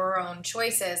by your own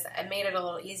choices, it made it a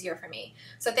little easier for me.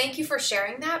 So thank you for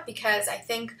sharing that, because I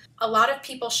think a lot of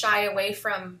people shy away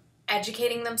from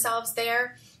educating themselves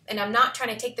there. And I'm not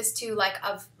trying to take this to like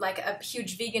a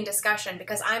huge vegan discussion,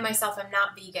 because I myself am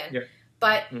not vegan.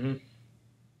 But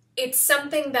it's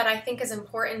something that I think is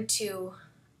important to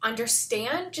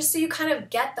understand, just so you kind of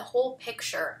get the whole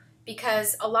picture.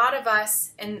 Because a lot of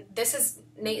us, and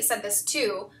Nate said this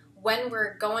too, when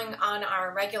we're going on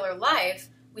our regular life,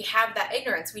 we have that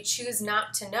ignorance. We choose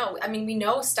not to know. I mean, we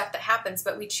know stuff that happens,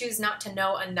 but we choose not to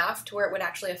know enough to where it would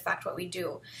actually affect what we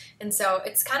do. And so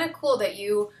it's kind of cool that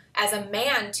you, as a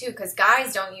man too, because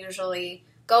guys don't usually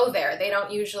go there. They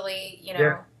don't usually,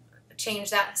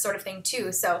 change that sort of thing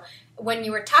too. So when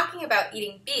you were talking about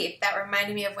eating beef, that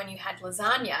reminded me of when you had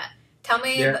lasagna. Tell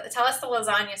us the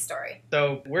lasagna story.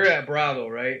 So we're at Bravo,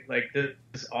 right? Like this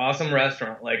awesome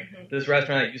restaurant, like this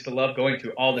restaurant I used to love going to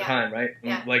all the time, right?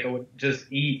 Like I would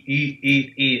just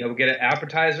eat. I would get an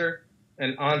appetizer,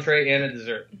 an entree, and a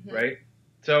dessert, right?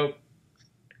 So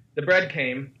the bread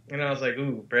came, and I was like,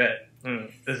 ooh, bread.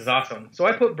 This is awesome. So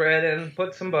I put bread in,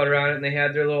 put some butter on it, and they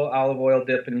had their little olive oil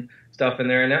dip and stuff in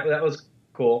there, and that was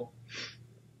cool.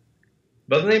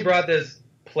 But then they brought this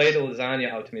plate of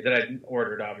lasagna out to me that I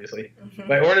ordered, obviously.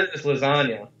 But I ordered this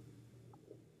lasagna.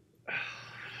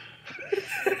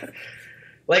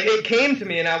 Like, it came to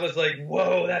me, and I was like,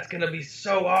 whoa, that's going to be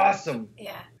so awesome.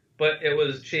 Yeah. But it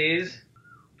was cheese,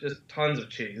 just tons of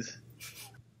cheese.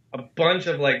 A bunch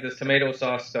of, like, this tomato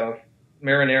sauce stuff,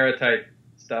 marinara type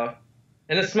stuff.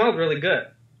 And it smelled really good.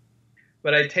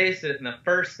 But I tasted it, and the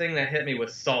first thing that hit me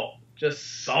was salt.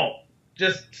 Just salt.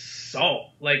 Just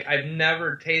salt. Like, I've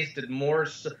never tasted more.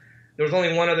 There was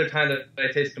only one other time that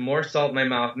I tasted more salt in my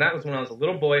mouth, and that was when I was a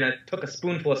little boy, and I took a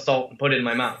spoonful of salt and put it in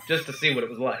my mouth just to see what it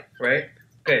was like, right?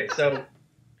 Okay, so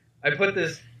I put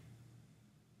this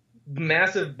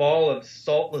massive ball of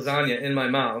salt lasagna in my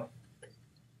mouth,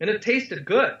 and it tasted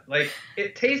good. Like,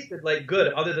 it tasted like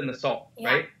good other than the salt,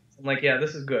 right? I'm like, yeah,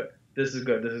 this is good. This is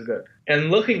good. This is good. And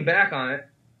looking back on it,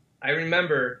 I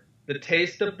remember the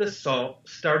taste of the salt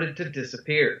started to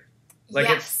disappear. Like,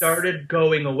 it started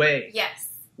going away. Yes.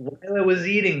 While I was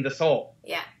eating the salt.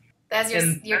 Yeah. That's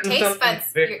your and taste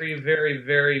buds. Very, very,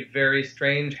 very, very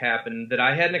strange happened that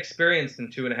I hadn't experienced in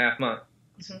 2.5 months.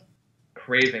 Mm-hmm.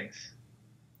 Cravings.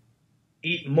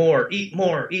 Eat more, eat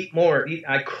more, eat more.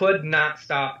 I could not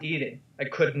stop eating. I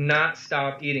could not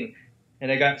stop eating. And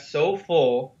I got so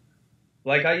full,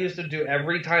 like I used to do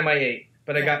every time I ate,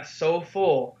 but I got so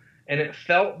full, and it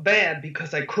felt bad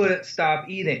because I couldn't stop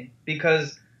eating,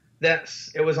 because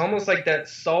it was almost like that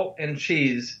salt and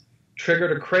cheese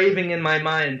triggered a craving in my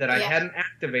mind that I hadn't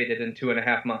activated in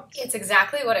 2.5 months. It's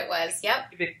exactly what it was.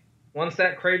 Yep. Once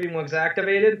that craving was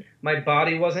activated, my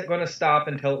body wasn't going to stop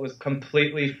until it was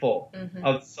completely full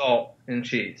of salt and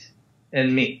cheese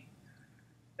and meat.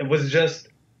 It was just,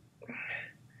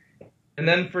 and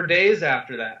then for days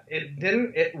after that,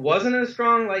 it wasn't as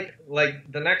strong. Like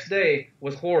the next day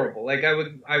was horrible. Like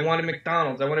I wanted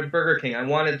McDonald's, I wanted Burger King, I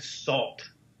wanted salt.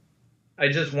 I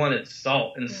just wanted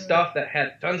salt and stuff that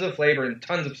had tons of flavor and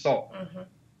tons of salt.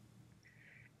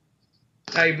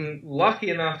 I'm lucky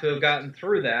enough to have gotten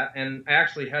through that, and I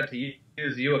actually had to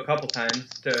use you a couple times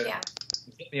to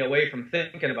get me away from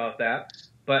thinking about that.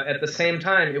 But at the same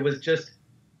time, it was just,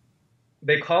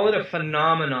 they call it a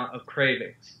phenomena of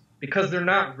cravings because they're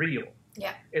not real.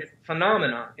 Yeah. It's a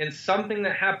phenomena. It's something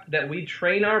that we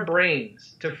train our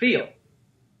brains to feel,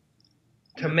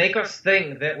 to make us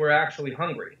think that we're actually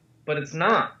hungry. But it's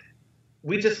not.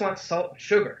 We just want salt and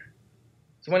sugar.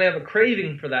 So when I have a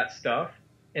craving for that stuff,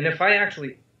 and if I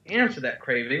actually answer that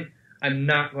craving, I'm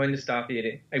not going to stop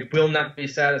eating. I will not be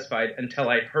satisfied until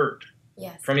I hurt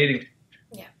from eating.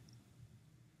 Yeah.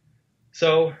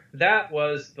 So that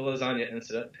was the lasagna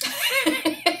incident.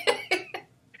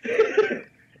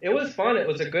 It was fun. It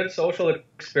was a good social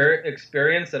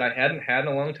experience that I hadn't had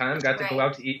in a long time. Got to go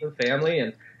out to eat with family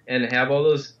and have all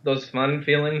those fun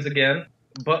feelings again.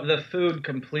 But the food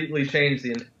completely changed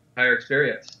the entire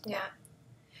experience. Yeah.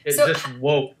 It just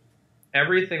woke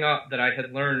everything up that I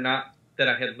had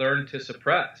learned to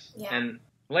suppress. Yeah. And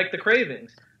like the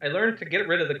cravings, I learned to get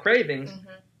rid of the cravings,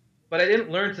 but I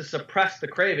didn't learn to suppress the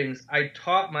cravings. I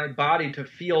taught my body to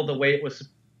feel the way it was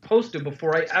supposed to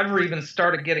before I ever even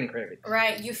started getting cravings.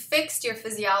 Right. You fixed your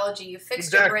physiology. You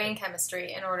fixed your brain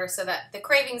chemistry in order so that the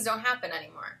cravings don't happen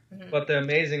anymore. But the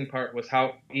amazing part was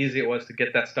how easy it was to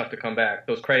get that stuff to come back.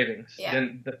 Those cravings.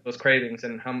 Those cravings,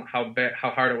 and how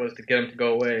hard it was to get them to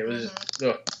go away. It was just,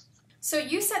 ugh. So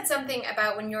you said something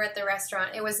about when you were at the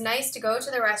restaurant. It was nice to go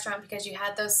to the restaurant because you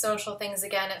had those social things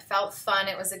again. It felt fun.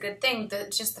 It was a good thing.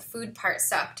 Just the food part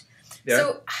sucked. Yeah.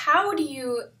 So how do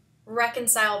you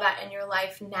reconcile that in your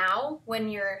life now when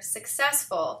you're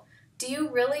successful? Do you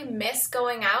really miss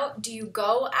going out? Do you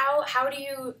go out? How do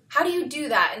you do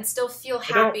that and still feel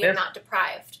happy and not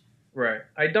deprived? Right.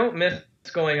 I don't miss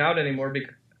going out anymore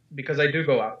because I do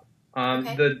go out.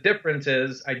 The difference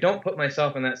is I don't put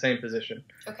myself in that same position.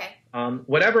 Okay.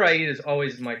 Whatever I eat is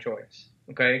always my choice.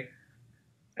 Okay.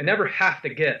 I never have to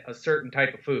get a certain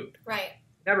type of food. Right.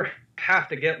 Never have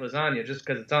to get lasagna just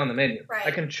because it's on the menu. Right.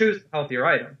 I can choose healthier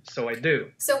items, so I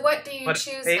do. So what do you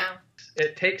choose now?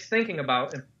 It takes thinking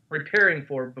about and preparing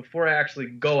for before I actually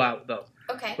go out, though.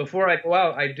 Okay. Before I go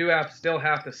out, I do still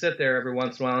have to sit there every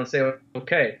once in a while and say,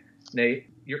 okay, Nate,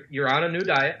 you're on a new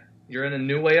diet. You're in a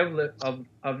new way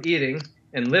of eating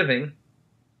and living.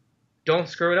 Don't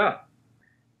screw it up.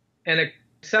 And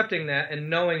accepting that and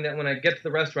knowing that when I get to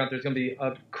the restaurant, there's going to be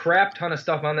a crap ton of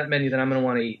stuff on that menu that I'm going to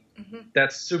want to eat.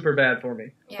 That's super bad for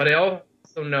me. Yeah. But I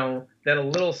also know that a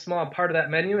little small part of that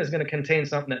menu is going to contain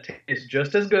something that tastes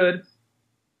just as good,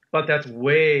 but that's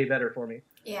way better for me.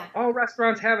 Yeah. All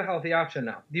restaurants have a healthy option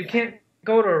now. You can't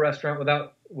go to a restaurant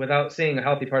without seeing a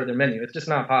healthy part of their menu. It's just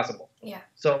not possible. Yeah.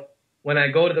 So when I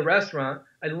go to the restaurant,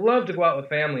 I love to go out with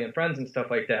family and friends and stuff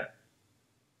like that.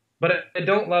 But I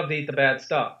don't love to eat the bad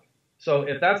stuff. So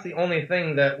if that's the only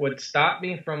thing that would stop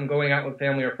me from going out with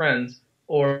family or friends,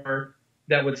 or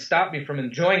that would stop me from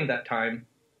enjoying that time,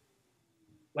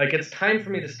 like, it's time for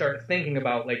me to start thinking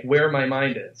about, like, where my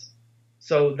mind is.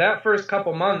 So that first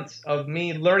couple months of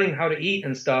me learning how to eat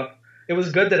and stuff, it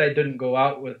was good that I didn't go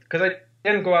out with, because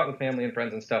didn't go out with family and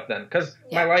friends and stuff then, because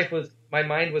my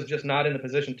mind was just not in a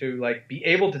position to like be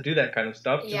able to do that kind of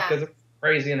stuff just because it's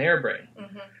crazy and harebrained.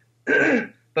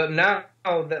 But now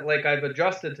that like I've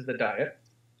adjusted to the diet,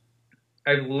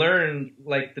 I've learned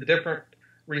like the different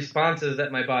responses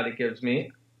that my body gives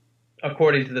me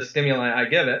according to the stimuli I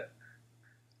give it,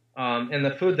 and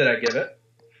the food that I give it.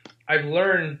 I've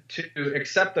learned to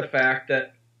accept the fact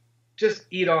that just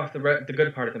eat off the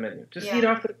good part of the menu. Just eat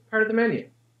off the part of the menu.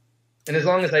 And as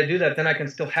long as I do that, then I can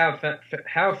still have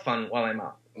fun while I'm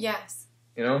out. Yes.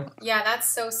 You know? Yeah, that's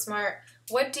so smart.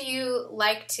 What do you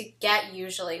like to get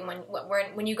usually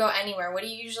when you go anywhere? What do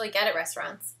you usually get at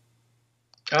restaurants?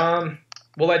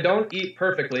 Well, I don't eat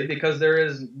perfectly because there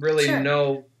is really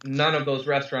none of those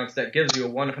restaurants that gives you a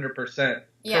 100%.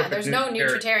 Yeah, there's no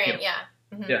Nutritarian. Yeah.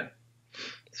 Yeah.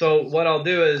 So what I'll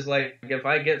do is like if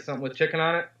I get something with chicken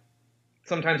on it,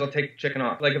 sometimes I'll take chicken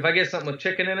off. Like if I get something with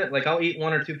chicken in it, like I'll eat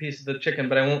 1 or 2 pieces of chicken,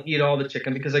 but I won't eat all the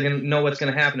chicken because I know what's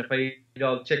going to happen if I eat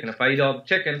all the chicken. If I eat all the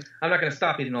chicken, I'm not going to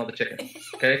stop eating all the chicken,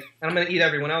 okay? And I'm going to eat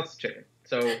everyone else's chicken.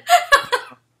 So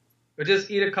but just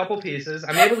eat a couple pieces.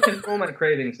 I'm able to control my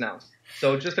cravings now.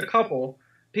 So just a couple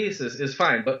pieces is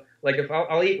fine. But like if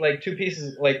I'll eat like 2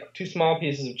 pieces, like 2 small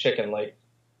pieces of chicken, like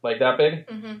that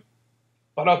big.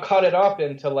 But I'll cut it up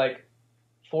into like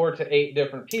 4 to 8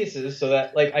 different pieces so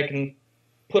that like I can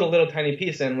put a little tiny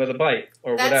piece in with a bite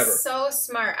or whatever. That's so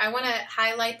smart. I want to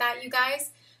highlight that, you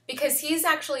guys, because he's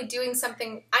actually doing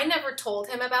something. I never told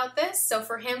him about this, so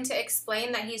for him to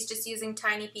explain that he's just using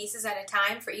tiny pieces at a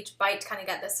time for each bite to kind of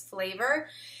get this flavor,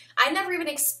 I never even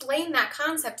explained that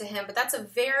concept to him, but that's a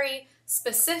very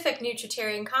specific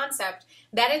Nutritarian concept,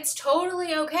 that it's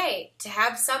totally okay to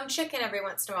have some chicken every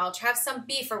once in a while, to have some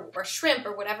beef or shrimp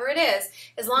or whatever it is,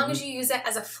 as long as you use it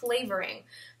as a flavoring.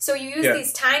 So you use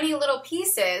these tiny little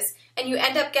pieces, and you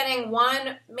end up getting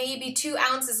 1, maybe 2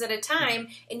 ounces at a time,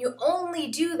 and you only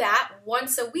do that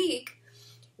once a week.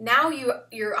 Now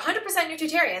you're 100%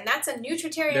 Nutritarian. That's a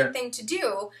Nutritarian thing to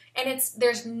do, and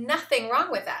there's nothing wrong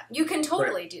with that. You can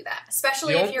totally do that,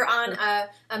 especially if you're on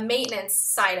a maintenance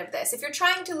side of this. If you're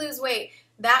trying to lose weight,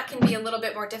 that can be a little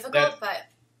bit more difficult, but...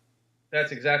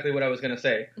 That's exactly what I was going to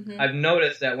say. I've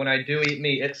noticed that when I do eat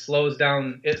meat, it slows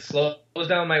down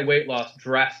my weight loss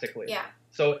drastically. Yeah.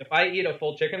 So if I eat a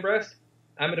full chicken breast,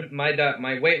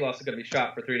 my weight loss is going to be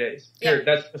shot for 3 days.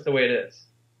 That's just the way it is.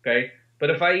 Okay? But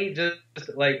if I eat just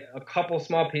like a couple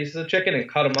small pieces of chicken and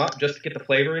cut them up just to get the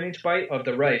flavor in each bite of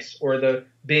the rice or the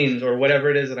beans or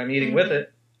whatever it is that I'm eating with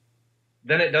it,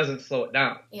 then it doesn't slow it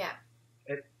down. Yeah.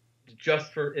 It's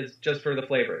just for the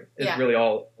flavoring. It's really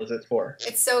all it's for.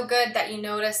 It's so good that you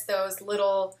notice those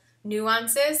little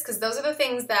nuances, because those are the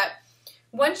things that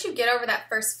once you get over that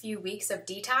first few weeks of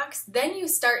detox, then you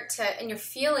start to, and you're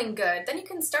feeling good, then you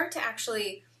can start to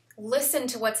actually listen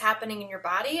to what's happening in your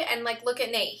body. And like, look at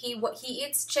Nate. He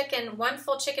eats chicken, 1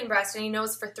 full chicken breast, and he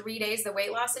knows for 3 days the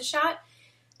weight loss is shot.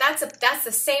 That's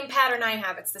the same pattern I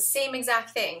have. It's the same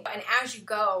exact thing. And as you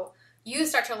go, you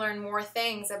start to learn more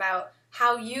things about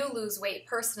how you lose weight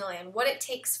personally and what it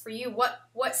takes for you,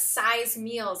 what size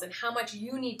meals and how much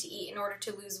you need to eat in order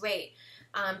to lose weight,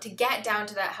 to get down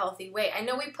to that healthy weight. I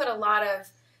know we put a lot of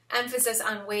emphasis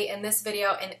on weight in this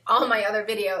video and all my other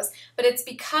videos, but it's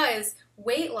because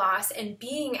weight loss and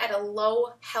being at a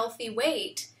low healthy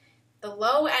weight, the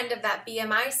low end of that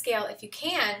BMI scale, if you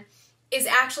can, is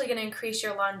actually going to increase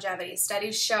your longevity.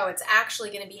 Studies show it's actually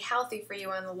going to be healthy for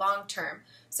you in the long term.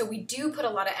 So we do put a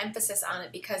lot of emphasis on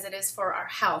it because it is for our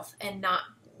health and not,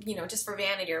 just for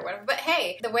vanity or whatever. But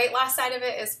hey, the weight loss side of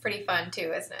it is pretty fun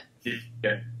too, isn't it?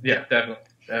 Yeah,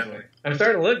 definitely. I'm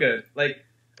starting to look good. Like,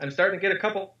 I'm starting to get a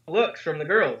couple looks from the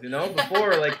girls,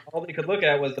 Before, like, all they could look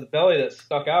at was the belly that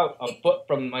stuck out a foot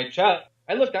from my chest.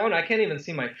 I look down, I can't even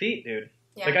see my feet, dude.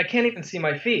 Yeah. Like, I can't even see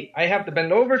my feet. I have to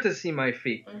bend over to see my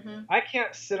feet. I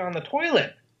can't sit on the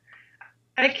toilet.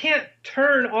 I can't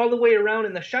turn all the way around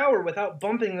in the shower without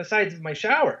bumping the sides of my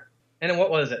shower. And what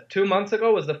was it? 2 months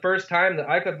ago was the first time that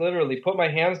I could literally put my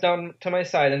hands down to my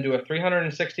side and do a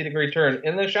 360-degree turn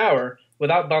in the shower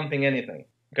without bumping anything.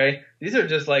 Okay? These are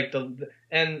just like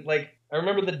I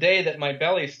remember the day that my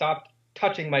belly stopped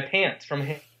touching my pants from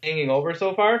hanging over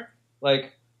so far,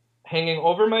 like hanging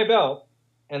over my belt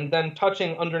and then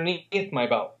touching underneath my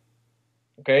belt.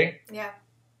 Okay? Yeah.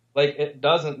 Like, it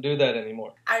doesn't do that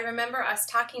anymore. I remember us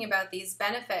talking about these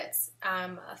benefits. I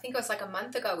think it was like a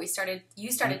month ago you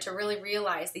started to really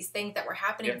realize these things that were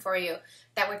happening for you,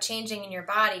 that were changing in your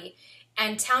body.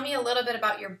 And tell me a little bit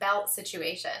about your belt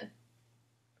situation.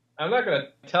 I'm not going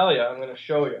to tell you. I'm going to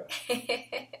show you.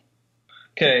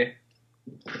 Okay.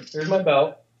 Here's my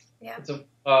belt. Yeah. It's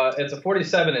a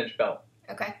 47-inch belt.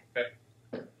 Okay.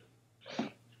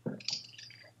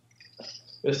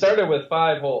 It started with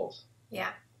 5 holes. Yeah.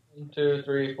 1, 2,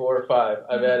 3, 4, 5.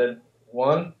 I've added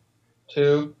 1,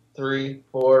 2, 3,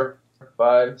 4,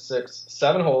 5, 6,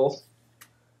 7 holes,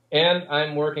 and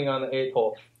I'm working on the 8th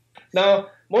hole. Now,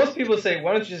 most people say,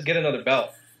 why don't you just get another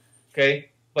belt?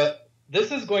 Okay? But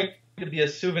this is going to be a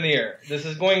souvenir. This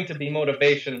is going to be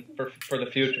motivation for the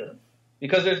future.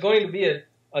 Because there's going to be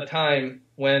a time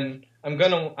when I'm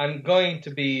going to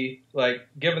be like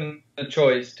given the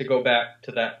choice to go back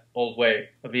to that old way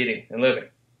of eating and living.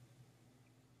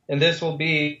 And this will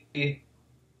be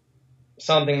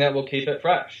something that will keep it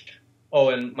fresh. Oh,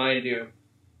 and mind you,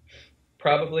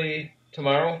 probably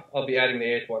tomorrow I'll be adding the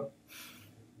 8th one.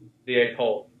 The 8th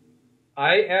hole.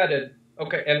 I added,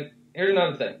 okay, and here's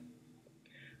another thing.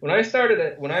 When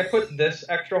I put this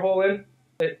extra hole in,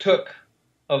 it took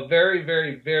a very,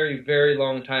 very, very, very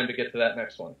long time to get to that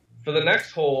next one. For the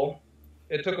next hole,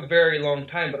 it took a very long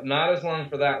time, but not as long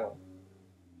for that one.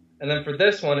 And then for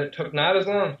this one, it took not as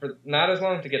long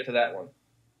to get to that one.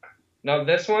 Now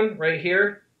this one right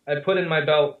here, I put in my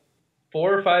belt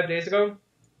 4 or 5 days ago.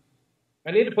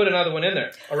 I need to put another one in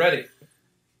there already.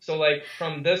 So like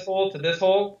from this hole to this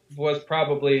hole was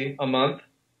probably a month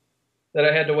that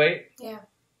I had to wait. Yeah.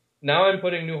 Now I'm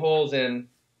putting new holes in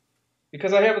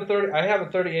because I have a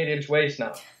 38-inch waist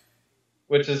now,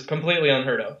 which is completely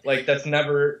unheard of. Like that's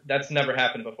never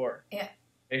happened before. Yeah.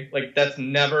 Okay? Like that's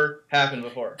never happened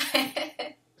before.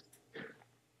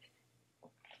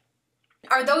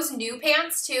 Are those new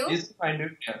pants too? These are my new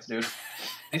pants, dude.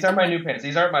 These are my new pants.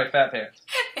 These aren't my fat pants.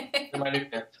 They're my new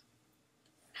pants.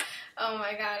 Oh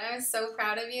my God, I'm so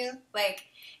proud of you. Like,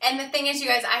 and the thing is, you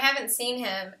guys, I haven't seen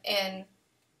him in,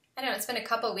 I don't know, it's been a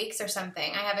couple weeks or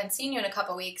something. I haven't seen you in a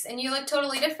couple weeks, and you look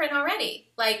totally different already.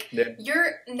 Like,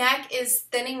 your neck is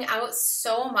thinning out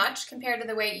so much compared to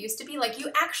the way it used to be. Like, you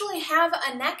actually have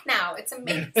a neck now. It's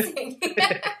amazing.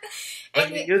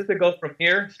 And it used to go from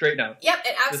here straight down. Yep,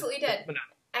 it absolutely did.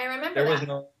 I remember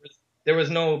There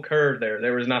was no curve there.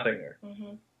 There was nothing there.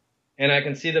 Mm-hmm. And I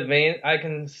can see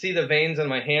the veins on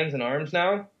my hands and arms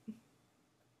now.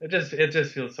 It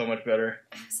just feels so much better.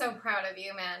 I'm so proud of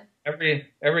you, man.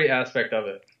 Every aspect of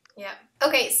it. Yeah.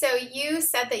 Okay, so you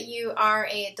said that you are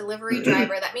a delivery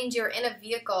driver. That means you're in a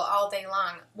vehicle all day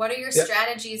long. What are your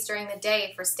strategies during the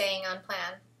day for staying on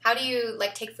plan? How do you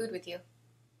take food with you?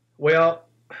 Well,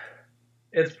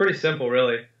 it's pretty simple,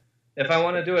 really. If I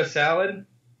want to do a salad,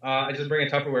 I just bring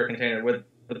a Tupperware container with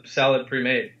the salad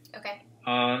pre-made. Okay.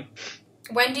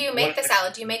 When do you make the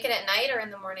salad? Do you make it at night or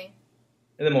in the morning?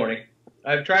 In the morning.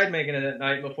 I've tried making it at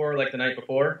night before, like the night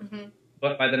before,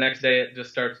 but by the next day it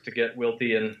just starts to get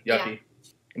wilty and yucky.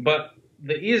 Yeah. But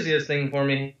the easiest thing for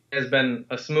me has been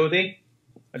a smoothie,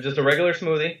 just a regular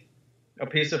smoothie, a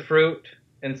piece of fruit,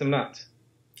 and some nuts.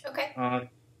 Okay.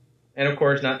 And of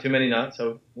course, not too many nuts,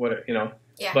 so what,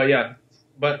 Yeah.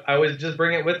 But I always just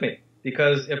bring it with me,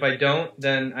 because if I don't,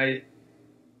 then I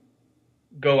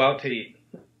go out to eat.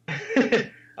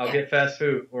 I'll get fast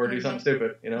food or do something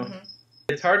stupid,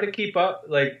 It's hard to keep up,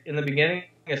 like in the beginning,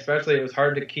 especially it was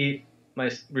hard to keep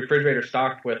my refrigerator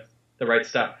stocked with the right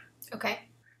stuff. Okay.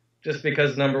 Just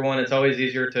because, number one, it's always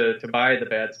easier to buy the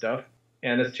bad stuff,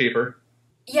 and it's cheaper.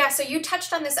 Yeah, so you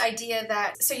touched on this idea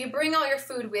that, so you bring all your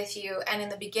food with you, and in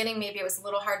the beginning maybe it was a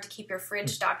little hard to keep your fridge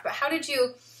stocked, but how did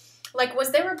you,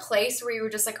 was there a place where you were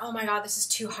just like, oh my God, this is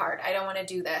too hard, I don't want to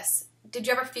do this? Did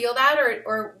you ever feel that,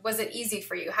 or was it easy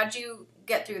for you? How did you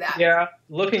get through that? Yeah,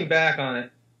 looking back on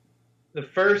it, the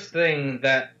first thing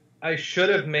that I should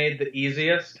have made the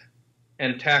easiest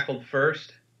and tackled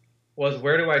first was,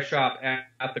 where do I shop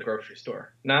at the grocery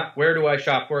store? Not where do I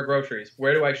shop for groceries,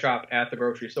 where do I shop at the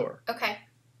grocery store? Okay.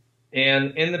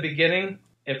 And in the beginning,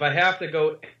 if I have to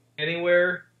go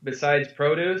anywhere besides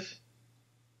produce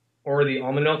or the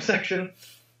almond milk section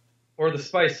or the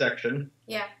spice section,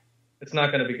 it's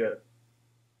not going to be good.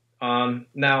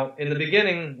 Now, in the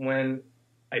beginning, when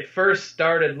I first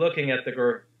started looking at the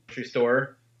grocery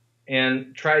store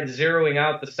and tried zeroing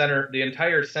out the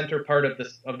entire center part of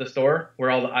the store where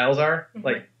all the aisles are,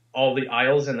 like all the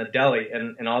aisles in the deli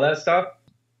and all that stuff,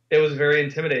 it was very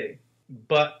intimidating.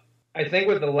 But I think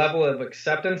with the level of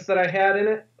acceptance that I had in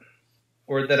it,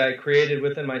 or that I created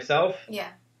within myself,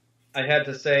 I had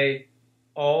to say,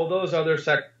 all those other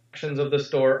sections of the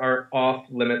store are off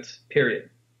limits, period.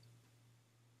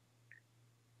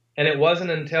 And it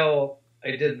wasn't until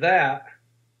I did that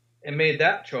and made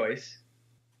that choice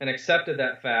and accepted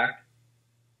that fact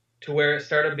to where it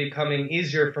started becoming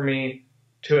easier for me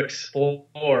to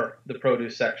explore the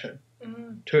produce section,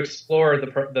 to explore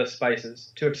the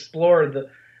spices, to explore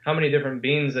how many different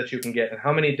beans that you can get and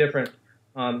how many different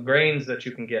grains that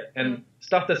you can get and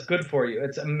stuff that's good for you.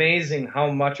 It's amazing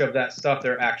how much of that stuff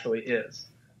there actually is.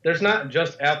 There's not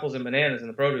just apples and bananas in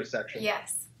the produce section.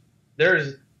 Yes.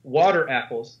 There's water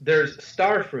apples, there's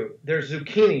star fruit, there's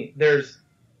zucchini, there's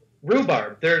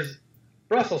rhubarb, there's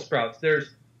Brussels sprouts,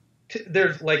 there's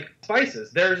like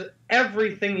spices, there's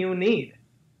everything you need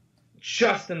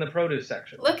just in the produce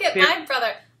section. Look at my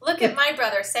brother. Look at my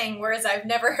brother saying words I've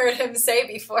never heard him say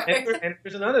before. And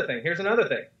here's another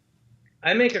thing.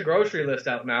 I make a grocery list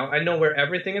out now. I know where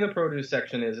everything in the produce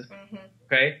section is.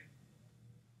 Okay?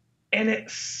 And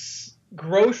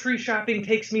grocery shopping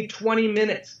takes me 20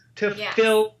 minutes to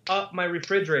fill up my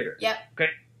refrigerator. Yep. Okay?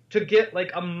 To get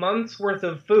like a month's worth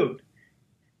of food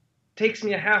takes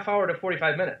me a half hour to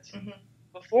 45 minutes.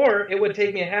 Before, it would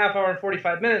take me a half hour and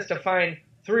 45 minutes to find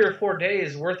 3 or 4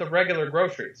 days worth of regular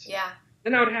groceries. Yeah.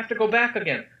 Then I would have to go back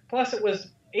again. Plus, it was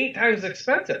 8 times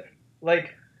expensive.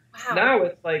 Like, wow. Now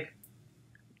it's like,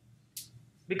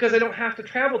 because I don't have to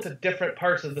travel to different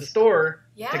parts of the store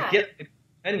to get the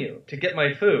menu, to get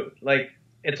my food. Like,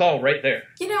 it's all right there.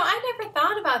 You know, I never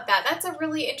thought about that. That's a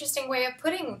really interesting way of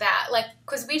putting that. Like,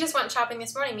 because we just went shopping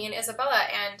this morning, me and Isabella,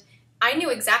 and I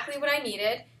knew exactly what I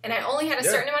needed, and I only had a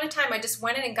certain amount of time. I just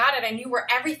went in and got it. I knew where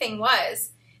everything was.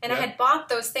 And I had bought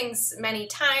those things many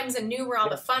times and knew where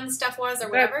all the fun stuff was or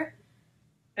whatever.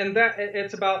 And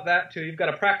it's about that, too. You've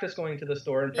got to practice going to the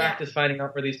store and practice finding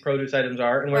out where these produce items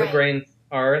are and where the grains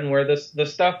are and where the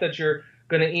stuff that you're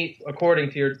going to eat according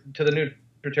to the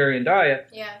Nutritarian diet.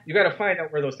 Yeah. You got to find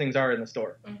out where those things are in the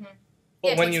store.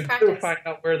 But when you do find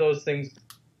out where those things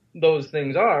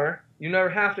are, you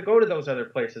never have to go to those other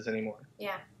places anymore.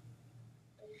 Yeah.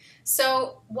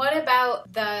 So what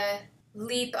about the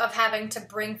leap of having to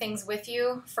bring things with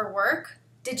you for work?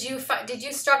 Did you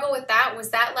struggle with that? Was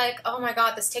that like, oh my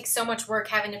God, this takes so much work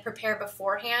having to prepare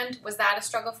beforehand? Was that a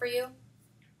struggle for you?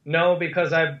 No,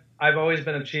 because I've always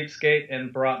been a cheapskate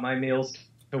and brought my meals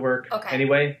to work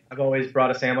anyway. I've always brought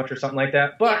a sandwich or something like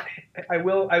that. But I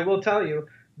will tell you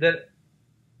that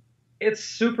it's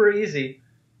super easy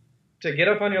to get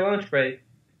up on your lunch break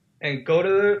and go to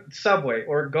the Subway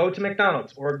or go to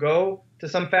McDonald's or go to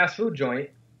some fast food joint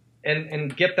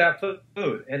and get that food.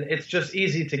 And it's just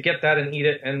easy to get that and eat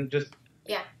it and just...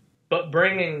 Yeah. But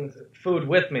bringing food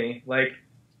with me, like,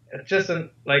 it's just,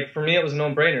 for me, it was a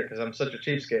no-brainer because I'm such a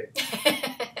cheapskate.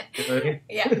 You know what I mean?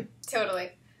 Yeah,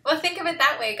 totally. Well, think of it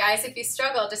that way, guys. If you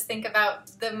struggle, just think about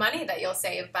the money that you'll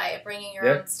save by bringing your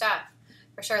own stuff.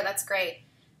 For sure, that's great.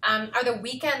 Are the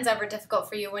weekends ever difficult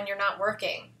for you when you're not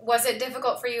working? Was it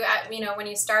difficult for you when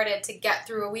you started to get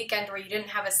through a weekend where you didn't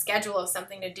have a schedule of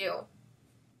something to do?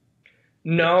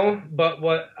 No, but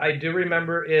what I do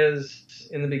remember is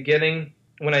in the beginning,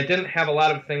 when I didn't have a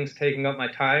lot of things taking up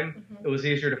my time, it was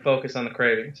easier to focus on the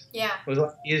cravings. Yeah. It was a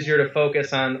lot easier to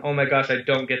focus on, oh my gosh, I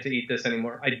don't get to eat this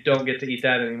anymore. I don't get to eat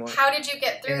that anymore. How did you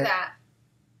get through that?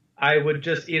 I would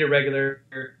just eat a regular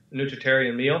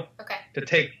Nutritarian meal to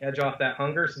take the edge off that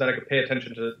hunger so that I could pay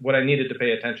attention to what I needed to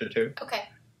pay attention to.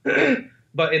 Okay.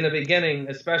 But in the beginning,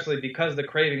 especially because the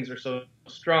cravings are so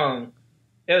strong,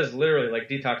 it was literally like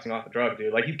detoxing off a drug,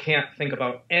 dude. Like, you can't think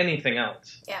about anything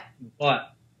else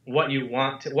but what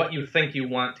you think you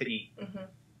want to eat.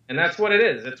 And that's what it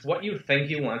is. It's what you think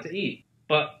you want to eat.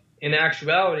 But in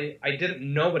actuality, I didn't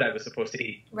know what I was supposed to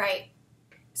eat. Right.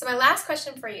 So my last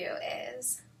question for you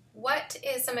is, what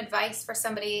is some advice for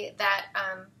somebody that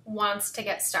wants to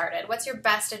get started? What's your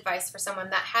best advice for someone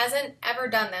that hasn't ever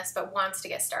done this but wants to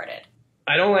get started?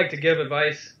 I don't like to give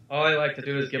advice. All I like to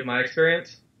do is give my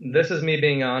experience. This is me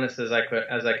being honest as I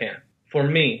can. For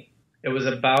me, it was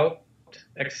about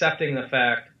accepting the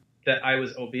fact that I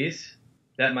was obese,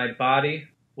 that my body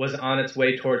was on its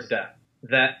way towards death.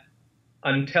 That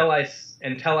until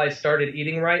I started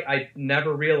eating right, I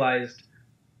never realized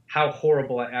how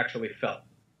horrible I actually felt.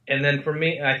 And then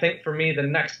I think for me, the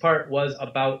next part was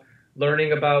about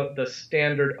learning about the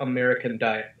standard American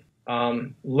diet,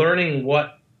 learning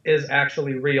what is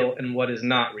actually real and what is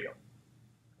not real.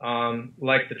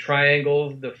 Like the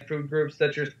triangles, the food groups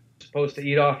that you're supposed to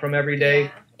eat off from every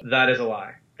day, that is a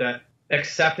lie. That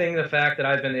accepting the fact that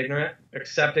I've been ignorant,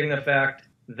 accepting the fact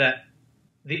that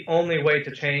the only way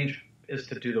to change is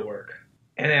to do the work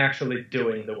and actually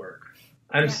doing the work.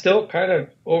 I'm still kind of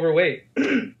overweight.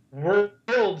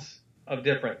 Worlds of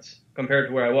difference compared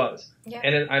to where I was.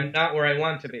 And I'm not where I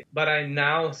want to be. But I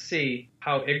now see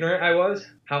how ignorant I was,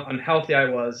 how unhealthy I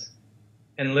was,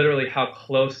 and literally how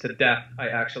close to death I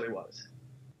actually was.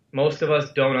 Most of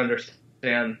us don't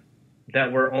understand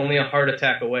that we're only a heart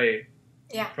attack away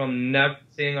from never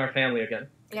seeing our family again.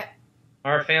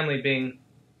 Our family being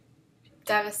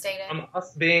devastated. From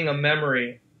us being a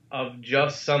memory of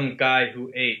just some guy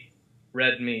who ate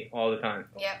red meat all the time.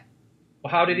 Yep.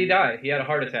 Well, how did he die? He had a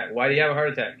heart attack. Why did he have a heart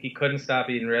attack? He couldn't stop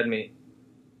eating red meat.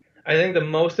 I think the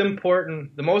most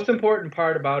important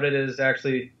part about it is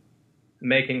actually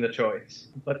making the choice.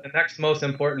 But the next most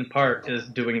important part is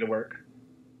doing the work.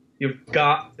 You've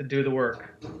got to do the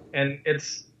work. And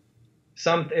it's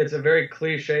a very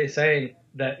cliche saying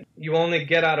that you only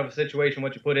get out of a situation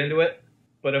what you put into it.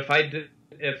 But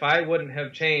if I wouldn't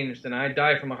have changed and I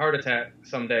die from a heart attack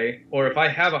someday, or if I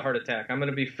have a heart attack, I'm going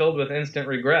to be filled with instant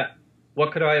regret.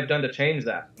 What could I have done to change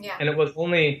that? Yeah. And it was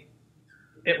only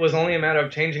a matter of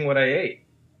changing what I ate,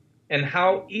 and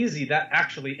how easy that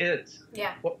actually is.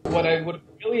 Yeah. What I would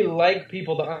really like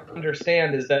people to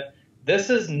understand is that this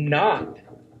is not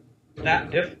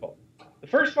that difficult. The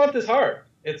first month is hard.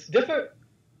 It's difficult.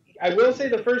 I will say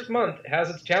the first month has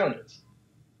its challenges,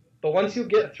 but once you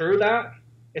get through that,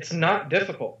 it's not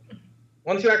difficult.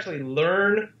 Once you actually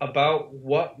learn about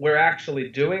what we're actually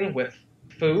doing with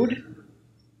food,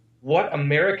 what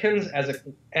America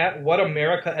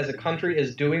as a country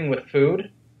is doing with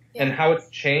food, yeah. and how it's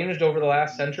changed over the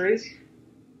last centuries.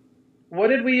 What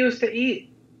did we used to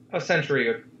eat a century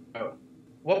ago?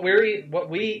 What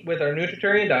we eat with our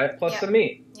Nutritarian diet plus some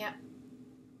meat. Yeah.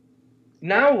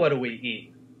 Now what do we eat?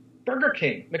 Burger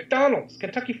King, McDonald's,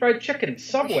 Kentucky Fried Chicken,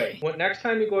 Subway. Next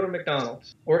time you go to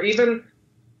McDonald's or even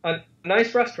a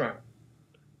nice restaurant,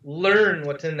 learn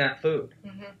what's in that food.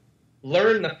 Mm-hmm.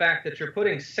 Learn the fact that you're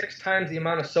putting 6 times the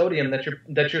amount of sodium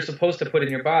that you're supposed to put in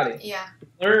your body. Yeah.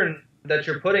 Learn that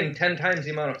you're putting 10 times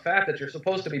the amount of fat that you're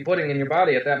supposed to be putting in your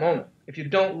body at that moment. If you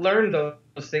don't learn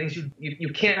those things,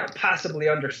 you can't possibly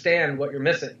understand what you're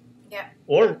missing. Yeah.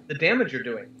 Or the damage you're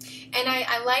doing. And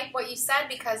I like what you said,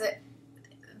 because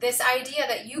this idea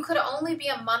that you could only be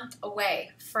a month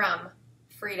away from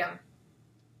freedom.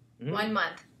 Mm-hmm. 1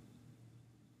 month.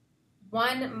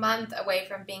 1 month away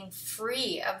from being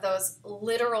free of those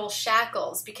literal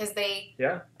shackles, because they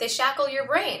shackle your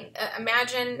brain.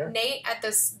 Imagine Nate at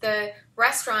the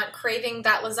restaurant craving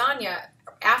that lasagna.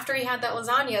 After he had that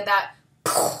lasagna,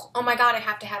 oh my God, I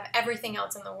have to have everything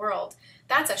else in the world.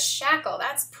 That's a shackle.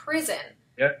 That's prison.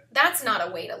 Yep. That's not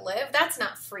a way to live. That's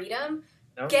not freedom.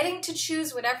 No. Getting to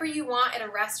choose whatever you want at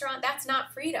a restaurant, that's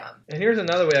not freedom. And here's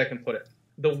another way I can put it.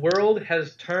 The world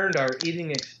has turned our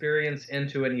eating experience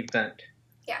into an event.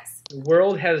 Yes. The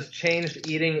world has changed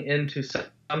eating into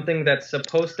something that's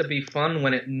supposed to be fun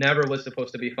when it never was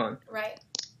supposed to be fun. Right.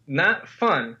 Not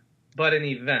fun, but an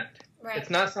event. Right. It's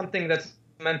not something that's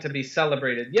meant to be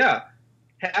celebrated. Yeah,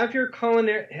 have your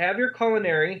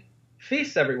culinary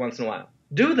feasts every once in a while.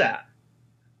 Do that.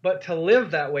 But to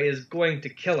live that way is going to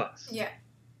kill us. Yeah.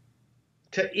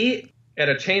 To eat at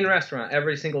a chain restaurant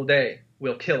every single day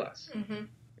will kill us. Mm-hmm.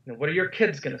 Now, what are your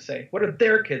kids going to say? What are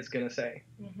their kids going to say?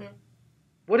 Mm-hmm.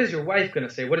 What is your wife going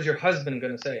to say? What is your husband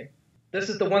going to say? This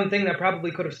is the one thing that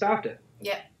probably could have stopped it.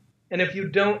 Yeah. And if you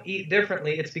don't eat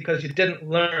differently, it's because you didn't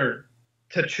learn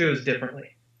to choose differently.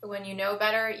 When you know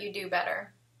better, you do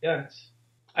better. Yes.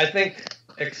 I think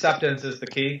acceptance is the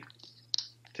key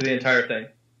to the entire thing.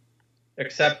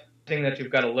 Accepting that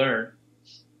you've got to learn.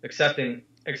 Accepting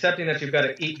that you've got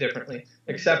to eat differently.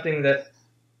 Accepting that,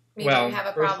 Maybe you have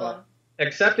a problem.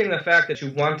 Accepting the fact that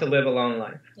you want to live a long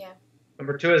life. Yeah.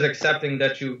 Number 2 is accepting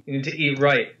that you need to eat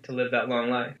right to live that long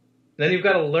life. Then you've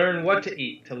got to learn what to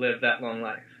eat to live that long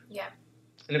life. Yeah.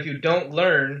 And if you don't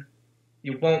learn,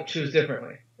 you won't choose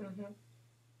differently. Mm-hmm.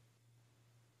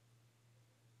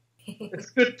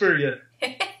 It's good for you.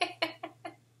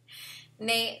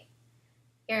 Nate,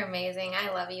 you're amazing.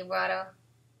 I love you, brother.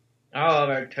 I love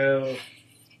her too.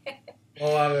 I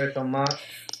love her so much.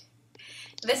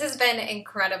 This has been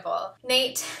incredible.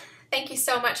 Nate, thank you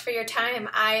so much for your time.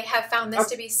 I have found this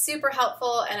to be super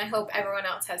helpful, and I hope everyone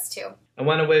else has too. I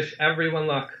want to wish everyone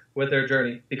luck with their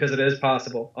journey, because it is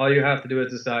possible. All you have to do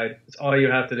is decide. It's all you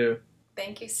have to do.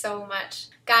 Thank you so much.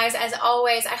 Guys, as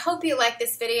always, I hope you liked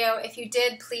this video. If you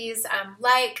did, please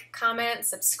like, comment,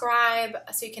 subscribe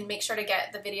so you can make sure to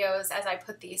get the videos as I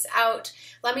put these out.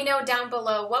 Let me know down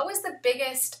below, what was the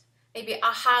biggest maybe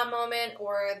aha moment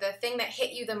or the thing that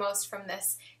hit you the most from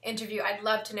this interview? I'd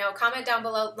love to know. Comment down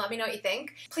below. Let me know what you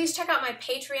think. Please check out my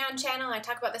Patreon channel. I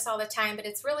talk about this all the time, but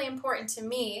it's really important to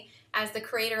me as the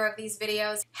creator of these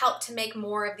videos, help to make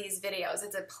more of these videos.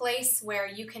 It's a place where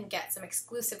you can get some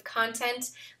exclusive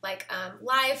content like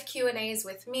live Q&As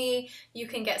with me. You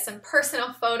can get some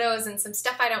personal photos and some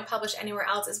stuff I don't publish anywhere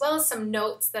else, as well as some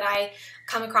notes that I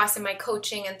come across in my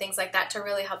coaching and things like that to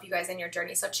really help you guys in your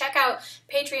journey. So check out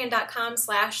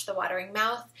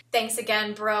patreon.com/thewateringmouth. Thanks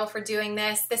again, bro, for doing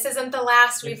this. This isn't the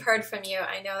last we've heard from you.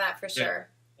 I know that for sure.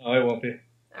 No, it won't be.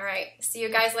 All right. See you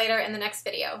guys later in the next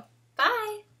video.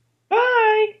 Bye.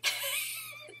 Bye.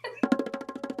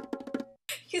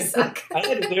 You suck. I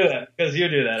had to do that because you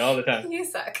do that all the time. You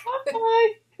suck.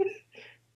 Bye.